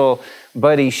because our little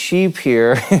buddy sheep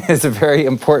here is a very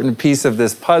important piece of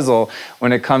this puzzle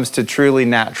when it comes to truly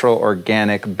natural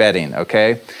organic bedding,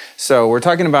 okay? So we're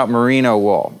talking about merino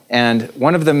wool. And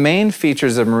one of the main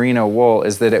features of merino wool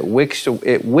is that it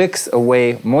wicks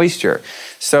away moisture.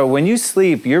 So when you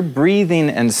sleep, you're breathing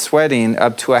and sweating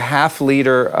up to a half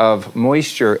liter of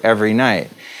moisture every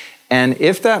night. And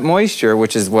if that moisture,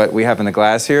 which is what we have in the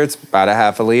glass here, it's about a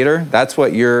half a liter, that's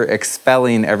what you're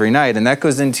expelling every night. And that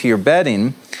goes into your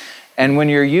bedding. And when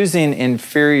you're using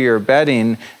inferior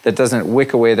bedding that doesn't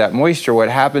wick away that moisture, what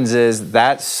happens is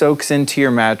that soaks into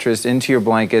your mattress, into your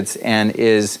blankets, and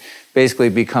basically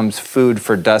becomes food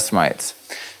for dust mites.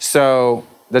 So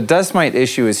the dust mite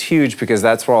issue is huge because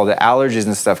that's where all the allergies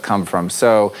and stuff come from.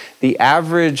 So the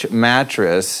average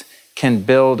mattress can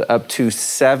build up to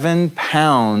 7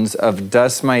 pounds of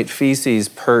dust mite feces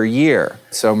per year.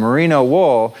 So merino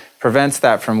wool prevents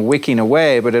that from wicking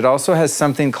away, but it also has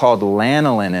something called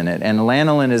lanolin in it. And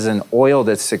lanolin is an oil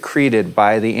that's secreted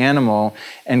by the animal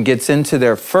and gets into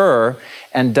their fur,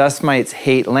 and dust mites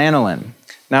hate lanolin.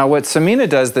 Now, what Samina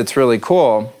does that's really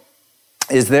cool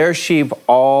is their sheep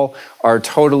all are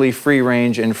totally free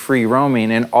range and free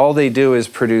roaming, and all they do is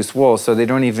produce wool. So they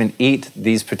don't even eat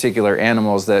these particular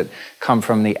animals that come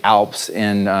from the Alps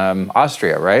in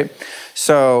Austria, right?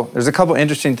 So there's a couple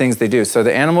interesting things they do. So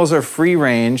the animals are free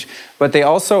range, but they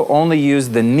also only use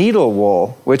the needle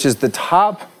wool, which is the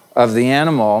top of the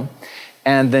animal.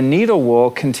 And the needle wool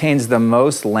contains the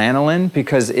most lanolin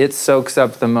because it soaks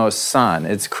up the most sun.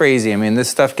 It's crazy. I mean, this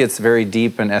stuff gets very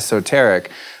deep and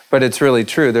esoteric, but it's really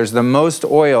true. There's the most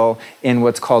oil in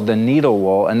what's called the needle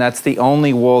wool, and that's the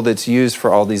only wool that's used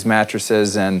for all these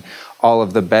mattresses and all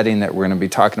of the bedding that we're going to be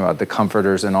talking about, the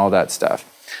comforters and all that stuff.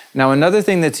 Now, another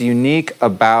thing that's unique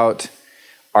about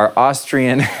our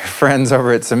Austrian friends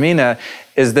over at Samina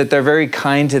is that they're very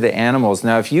kind to the animals.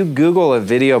 Now, if you Google a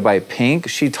video by Pink,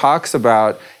 she talks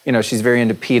about, she's very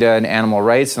into PETA and animal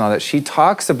rights and all that. She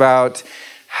talks about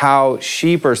how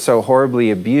sheep are so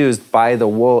horribly abused by the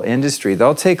wool industry.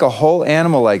 They'll take a whole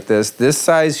animal like this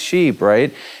size sheep,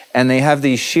 right? And they have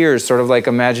these shears, sort of like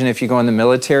imagine if you go in the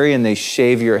military and they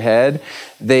shave your head.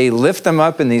 They lift them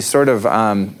up in these sort of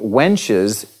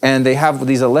wenches, and they have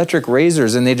these electric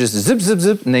razors, and they just zip, zip,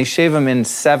 zip, and they shave them in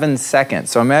 7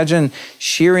 seconds. So imagine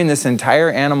shearing this entire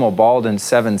animal bald in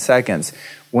 7 seconds.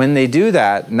 When they do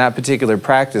that, in that particular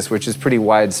practice, which is pretty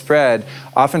widespread,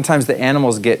 oftentimes the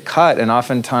animals get cut, and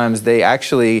oftentimes they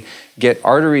actually get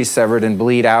arteries severed and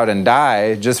bleed out and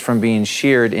die just from being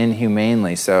sheared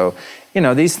inhumanely. So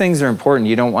these things are important.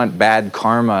 You don't want bad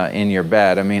karma in your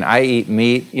bed. I mean, I eat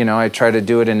meat, I try to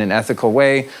do it in an ethical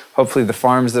way. Hopefully the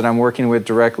farms that I'm working with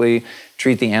directly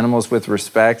treat the animals with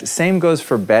respect. Same goes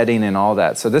for bedding and all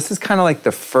that. So this is kind of like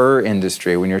the fur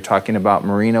industry. When you're talking about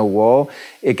merino wool,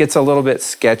 it gets a little bit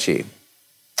sketchy.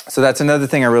 So that's another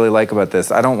thing I really like about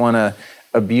this. I don't want to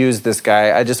abuse this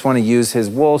guy. I just want to use his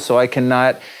wool so I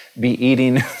cannot be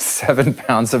eating 7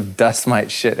 pounds of dust mite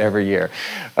shit every year,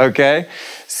 okay?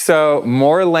 So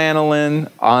more lanolin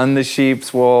on the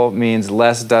sheep's wool means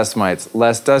less dust mites.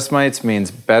 Less dust mites means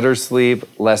better sleep,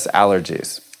 less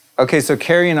allergies. Okay, so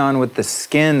carrying on with the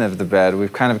skin of the bed,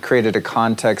 we've kind of created a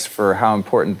context for how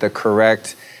important the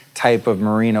correct type of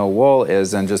merino wool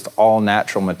is and just all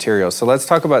natural materials. So let's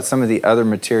talk about some of the other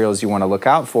materials you want to look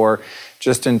out for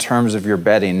just in terms of your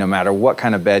bedding, no matter what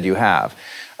kind of bed you have.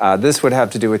 This would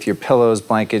have to do with your pillows,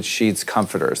 blankets, sheets,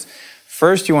 comforters.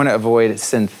 First, you want to avoid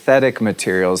synthetic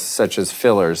materials such as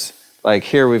fillers. Like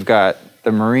here we've got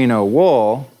the merino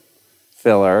wool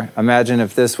filler. Imagine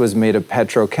if this was made of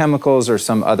petrochemicals or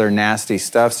some other nasty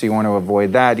stuff, so you want to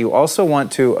avoid that. You also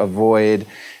want to avoid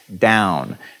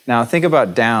down. Now think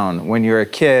about down. When you're a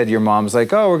kid, your mom's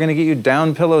like, oh, we're going to get you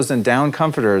down pillows and down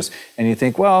comforters. And you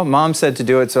think, well, mom said to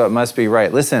do it, so it must be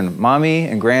right. Listen, mommy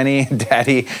and granny and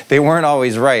daddy, they weren't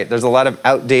always right. There's a lot of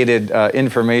outdated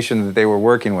information that they were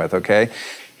working with, okay?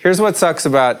 Here's what sucks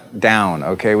about down,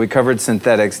 okay? We covered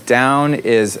synthetics. Down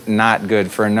is not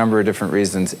good for a number of different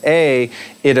reasons. A,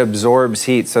 it absorbs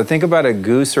heat. So think about a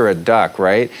goose or a duck,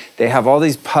 right? They have all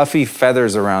these puffy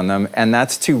feathers around them, and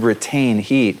that's to retain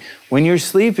heat. When you're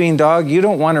sleeping, dog, you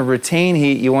don't want to retain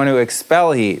heat, you want to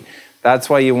expel heat.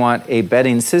 That's why you want a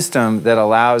bedding system that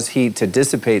allows heat to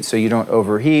dissipate so you don't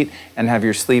overheat and have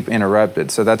your sleep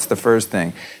interrupted. So that's the first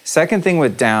thing. Second thing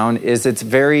with down is it's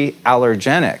very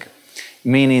allergenic,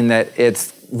 meaning that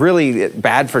it's really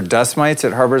bad for dust mites.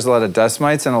 It harbors a lot of dust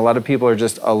mites, and a lot of people are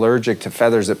just allergic to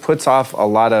feathers. It puts off a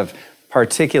lot of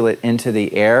particulate into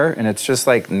the air, and it's just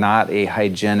like not a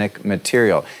hygienic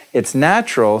material. It's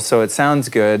natural, so it sounds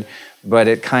good, but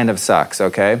it kind of sucks,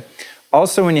 okay?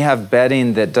 Also, when you have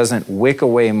bedding that doesn't wick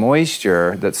away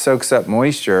moisture, that soaks up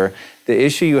moisture, the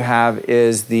issue you have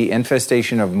is the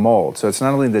infestation of mold. So it's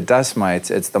not only the dust mites,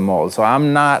 it's the mold. So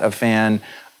I'm not a fan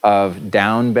of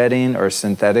down bedding or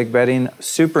synthetic bedding,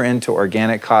 super into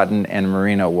organic cotton and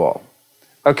merino wool.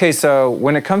 Okay, so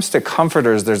when it comes to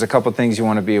comforters, there's a couple things you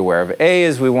want to be aware of. A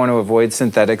is we want to avoid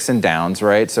synthetics and downs,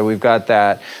 right? So we've got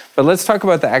that. But let's talk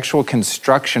about the actual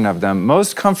construction of them.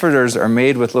 Most comforters are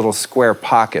made with little square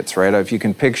pockets, right? If you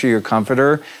can picture your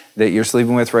comforter that you're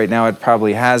sleeping with right now, it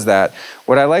probably has that.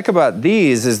 What I like about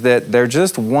these is that they're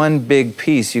just one big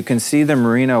piece. You can see the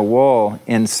merino wool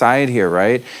inside here,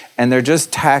 right? And they're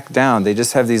just tacked down. They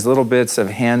just have these little bits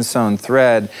of hand-sewn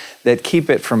thread that keep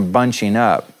it from bunching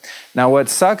up. Now, what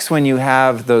sucks when you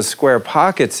have those square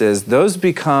pockets is those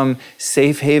become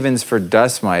safe havens for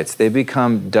dust mites. They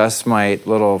become dust mite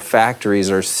little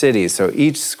factories or cities. So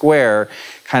each square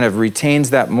kind of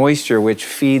retains that moisture which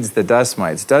feeds the dust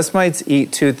mites. Dust mites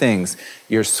eat two things,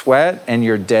 your sweat and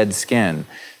your dead skin.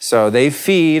 So they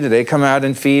come out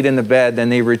and feed in the bed, then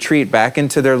they retreat back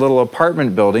into their little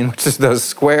apartment building, which is those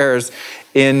squares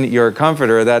in your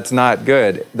comforter. That's not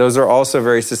good. Those are also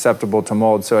very susceptible to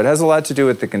mold. So it has a lot to do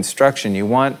with the construction. You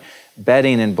want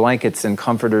bedding and blankets and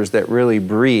comforters that really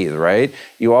breathe, right?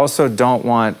 You also don't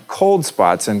want cold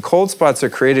spots, and cold spots are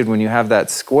created when you have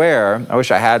that square. I wish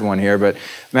I had one here, but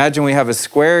imagine we have a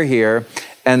square here,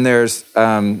 and there's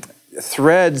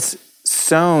threads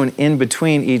sewn in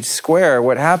between each square.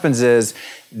 What happens is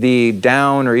the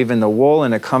down or even the wool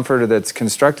in a comforter that's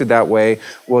constructed that way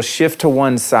will shift to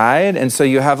one side, and so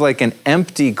you have like an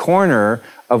empty corner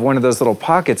of one of those little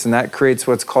pockets, and that creates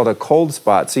what's called a cold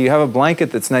spot. So you have a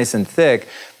blanket that's nice and thick,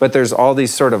 but there's all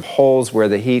these sort of holes where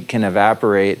the heat can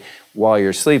evaporate while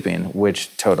you're sleeping,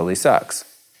 which totally sucks.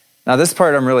 Now this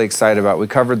part I'm really excited about. We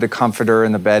covered the comforter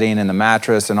and the bedding and the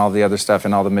mattress and all the other stuff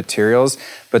and all the materials,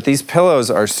 but these pillows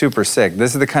are super sick.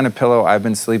 This is the kind of pillow I've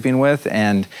been sleeping with,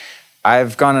 and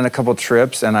I've gone on a couple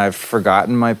trips and I've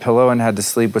forgotten my pillow and had to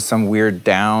sleep with some weird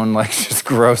down, like just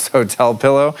gross hotel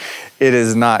pillow. It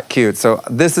is not cute. So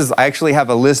I actually have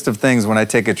a list of things when I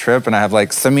take a trip, and I have like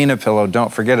Samina pillow,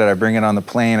 don't forget it. I bring it on the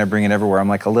plane, I bring it everywhere. I'm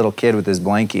like a little kid with this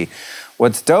blankie.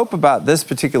 What's dope about this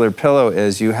particular pillow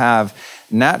is you have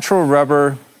natural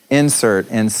rubber insert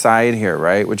inside here,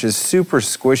 right? Which is super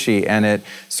squishy, and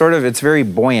it's very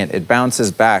buoyant. It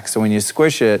bounces back. So when you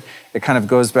squish it, it kind of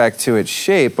goes back to its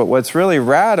shape. But what's really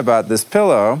rad about this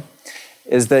pillow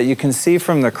is that you can see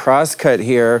from the crosscut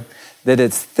here that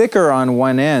it's thicker on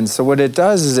one end. So what it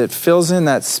does is it fills in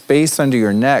that space under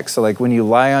your neck. So like when you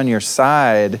lie on your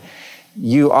side,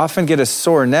 you often get a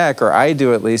sore neck, or I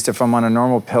do at least if I'm on a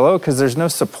normal pillow, because there's no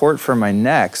support for my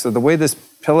neck. So the way this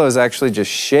pillow is actually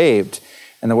just shaped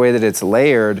and the way that it's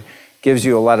layered gives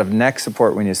you a lot of neck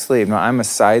support when you sleep. Now, I'm a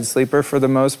side sleeper for the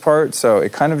most part, so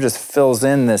it kind of just fills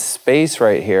in this space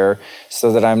right here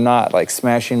so that I'm not like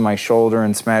smashing my shoulder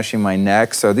and smashing my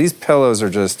neck. So these pillows are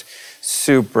just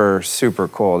super, super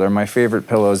cool. They're my favorite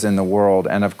pillows in the world.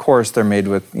 And of course, they're made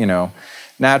with,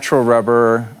 natural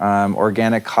rubber,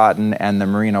 organic cotton, and the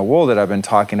merino wool that I've been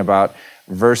talking about,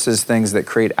 versus things that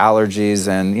create allergies.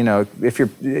 And, if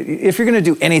you're going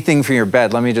to do anything for your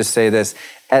bed, let me just say this,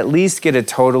 at least get a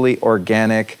totally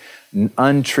organic,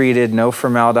 untreated, no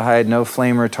formaldehyde, no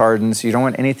flame retardants. You don't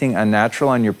want anything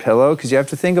unnatural on your pillow, because you have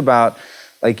to think about,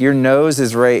 like, your nose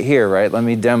is right here, right? Let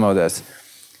me demo this.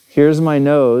 Here's my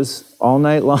nose all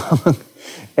night long,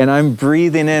 and I'm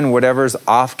breathing in whatever's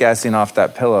off-gassing off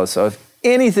that pillow. So if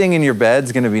anything in your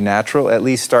bed's going to be natural, at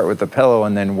least start with the pillow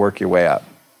and then work your way up.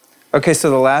 Okay, so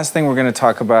the last thing we're going to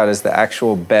talk about is the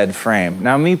actual bed frame.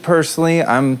 Now, me personally,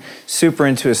 I'm super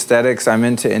into aesthetics. I'm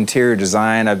into interior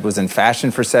design. I was in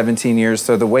fashion for 17 years,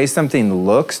 so the way something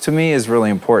looks to me is really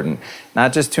important.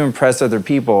 Not just to impress other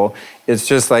people. It's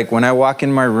just like when I walk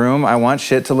in my room, I want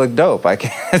shit to look dope.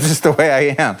 It's just the way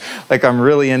I am. Like, I'm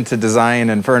really into design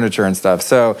and furniture and stuff.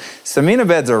 So Samina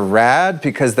beds are rad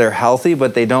because they're healthy,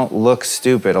 but they don't look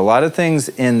stupid. A lot of things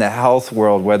in the health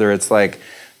world, whether it's like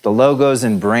the logos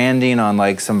and branding on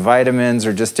like some vitamins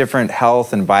or just different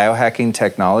health and biohacking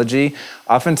technology,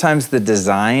 oftentimes the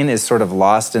design is sort of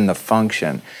lost in the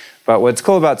function. But what's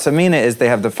cool about Samina is they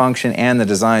have the function and the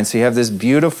design. So you have this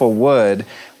beautiful wood,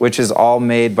 which is all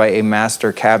made by a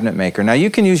master cabinet maker. Now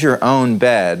you can use your own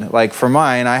bed. Like for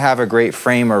mine, I have a great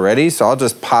frame already, so I'll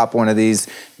just pop one of these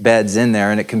beds in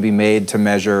there and it can be made to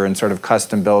measure and sort of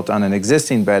custom built on an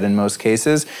existing bed in most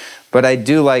cases. But I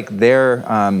do like their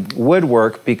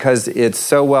woodwork because it's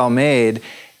so well made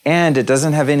and it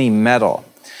doesn't have any metal.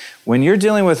 When you're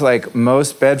dealing with like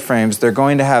most bed frames, they're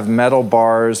going to have metal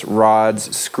bars,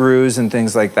 rods, screws, and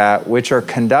things like that, which are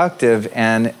conductive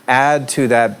and add to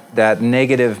that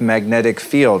negative magnetic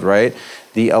field, right?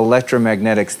 The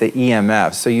electromagnetics, the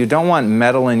EMF. So you don't want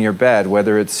metal in your bed,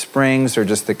 whether it's springs or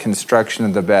just the construction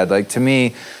of the bed. Like to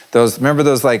me, remember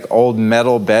those like old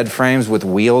metal bed frames with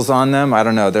wheels on them? I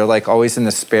don't know, they're like always in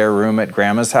the spare room at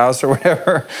grandma's house or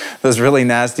whatever, those really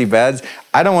nasty beds.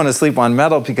 I don't want to sleep on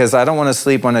metal because I don't want to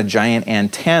sleep on a giant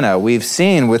antenna. We've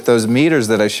seen with those meters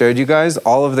that I showed you guys,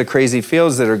 all of the crazy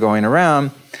fields that are going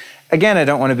around. Again, I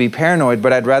don't want to be paranoid,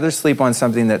 but I'd rather sleep on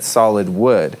something that's solid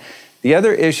wood. The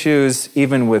other issues,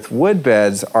 even with wood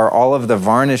beds, are all of the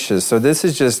varnishes. So this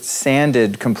is just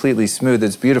sanded completely smooth.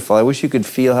 It's beautiful. I wish you could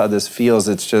feel how this feels.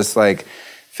 It's just like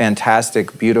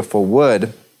fantastic, beautiful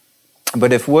wood.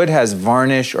 But if wood has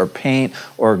varnish or paint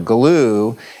or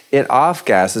glue, it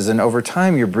off-gasses, and over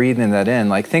time you're breathing that in.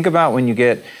 Like think about when you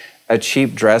get a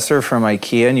cheap dresser from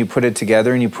IKEA and you put it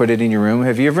together and you put it in your room.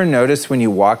 Have you ever noticed when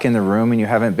you walk in the room and you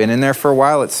haven't been in there for a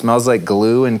while, it smells like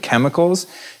glue and chemicals?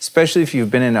 Especially if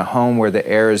you've been in a home where the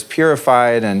air is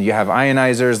purified and you have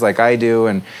ionizers like I do.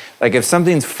 And like if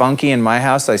something's funky in my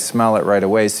house, I smell it right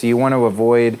away. So you want to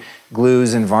avoid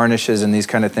glues and varnishes and these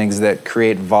kind of things that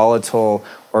create volatile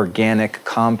organic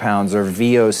compounds or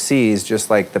VOCs, just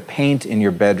like the paint in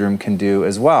your bedroom can do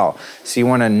as well. So you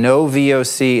want a no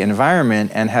VOC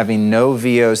environment, and having no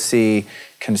VOC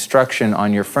construction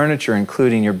on your furniture,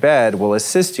 including your bed, will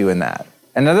assist you in that.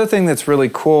 Another thing that's really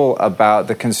cool about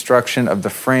the construction of the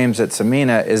frames at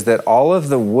Samina is that all of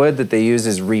the wood that they use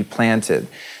is replanted.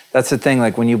 That's the thing,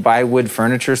 like when you buy wood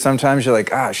furniture, sometimes you're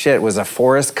like, ah, shit, was a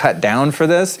forest cut down for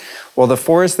this? Well, the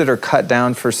forests that are cut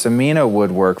down for Samina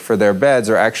woodwork for their beds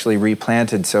are actually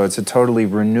replanted, so it's a totally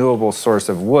renewable source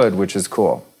of wood, which is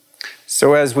cool.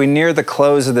 So as we near the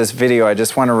close of this video, I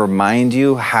just want to remind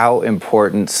you how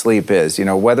important sleep is. You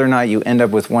know, whether or not you end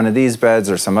up with one of these beds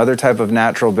or some other type of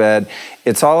natural bed,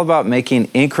 it's all about making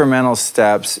incremental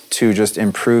steps to just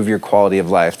improve your quality of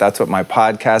life. That's what my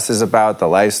podcast is about, The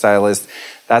Lifestylist.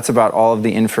 That's about all of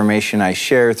the information I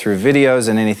share through videos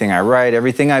and anything I write.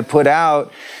 Everything I put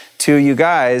out to you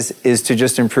guys is to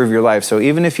just improve your life. So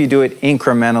even if you do it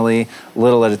incrementally,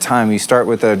 little at a time, you start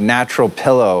with a natural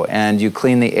pillow and you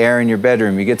clean the air in your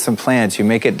bedroom, you get some plants, you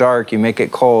make it dark, you make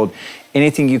it cold,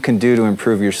 anything you can do to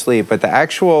improve your sleep. But the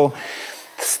actual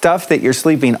stuff that you're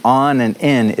sleeping on and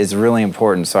in is really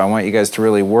important. So I want you guys to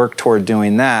really work toward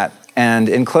doing that. And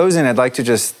in closing, I'd like to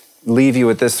just leave you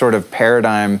with this sort of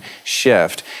paradigm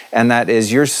shift, and that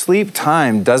is your sleep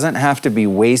time doesn't have to be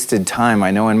wasted time. I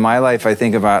know in my life I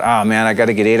think about, oh man, I got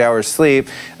to get 8 hours sleep.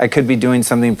 I could be doing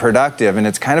something productive, and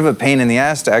it's kind of a pain in the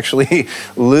ass to actually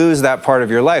lose that part of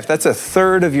your life. That's a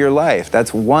third of your life. That's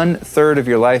 1/3 of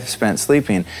your life spent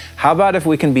sleeping. How about if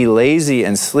we can be lazy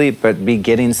and sleep but be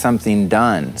getting something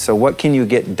done? So what can you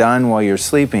get done while you're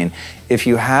sleeping? If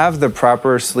you have the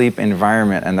proper sleep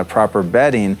environment and the proper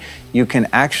bedding, you can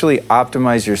actually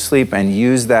optimize your sleep and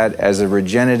use that as a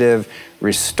regenerative,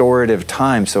 restorative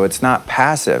time. So it's not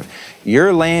passive.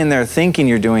 You're laying there thinking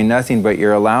you're doing nothing, but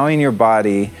you're allowing your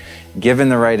body, given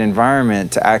the right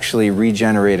environment, to actually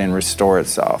regenerate and restore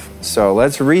itself. So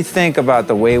let's rethink about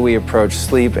the way we approach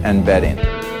sleep and bedding.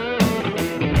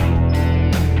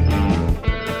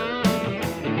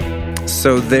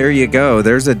 So there you go.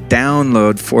 There's a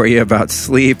download for you about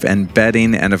sleep and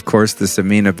bedding and, of course, the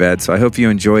Samina bed. So I hope you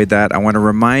enjoyed that. I want to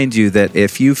remind you that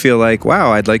if you feel like,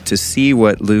 wow, I'd like to see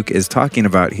what Luke is talking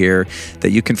about here, that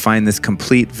you can find this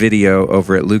complete video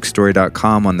over at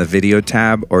lukestory.com on the video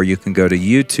tab, or you can go to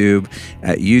YouTube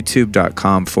at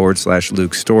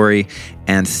youtube.com/Luke Story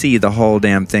and see the whole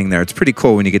damn thing there. It's pretty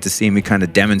cool when you get to see me kind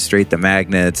of demonstrate the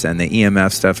magnets and the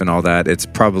EMF stuff and all that. It's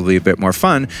probably a bit more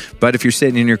fun, but if you're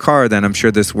sitting in your car, then I'm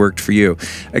sure this worked for you.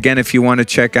 Again, if you want to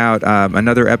check out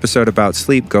another episode about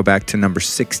sleep, go back to number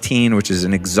 16, which is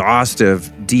an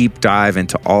exhaustive deep dive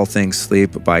into all things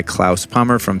sleep by Klaus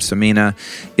Pummer from Samina.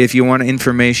 If you want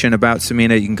information about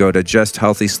Samina, you can go to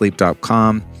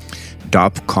justhealthysleep.com.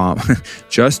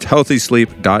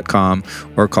 justhealthysleep.com,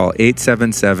 or call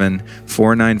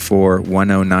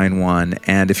 877-494-1091.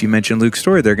 And if you mention Luke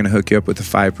Story, they're going to hook you up with a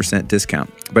 5% discount.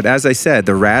 But as I said,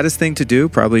 the raddest thing to do,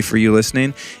 probably for you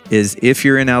listening, is if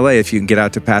you're in LA, if you can get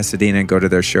out to Pasadena and go to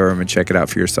their showroom and check it out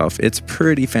for yourself. It's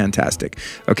pretty fantastic.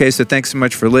 Okay, so thanks so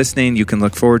much for listening. You can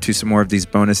look forward to some more of these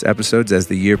bonus episodes as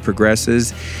the year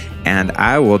progresses, and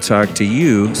I will talk to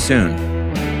you soon.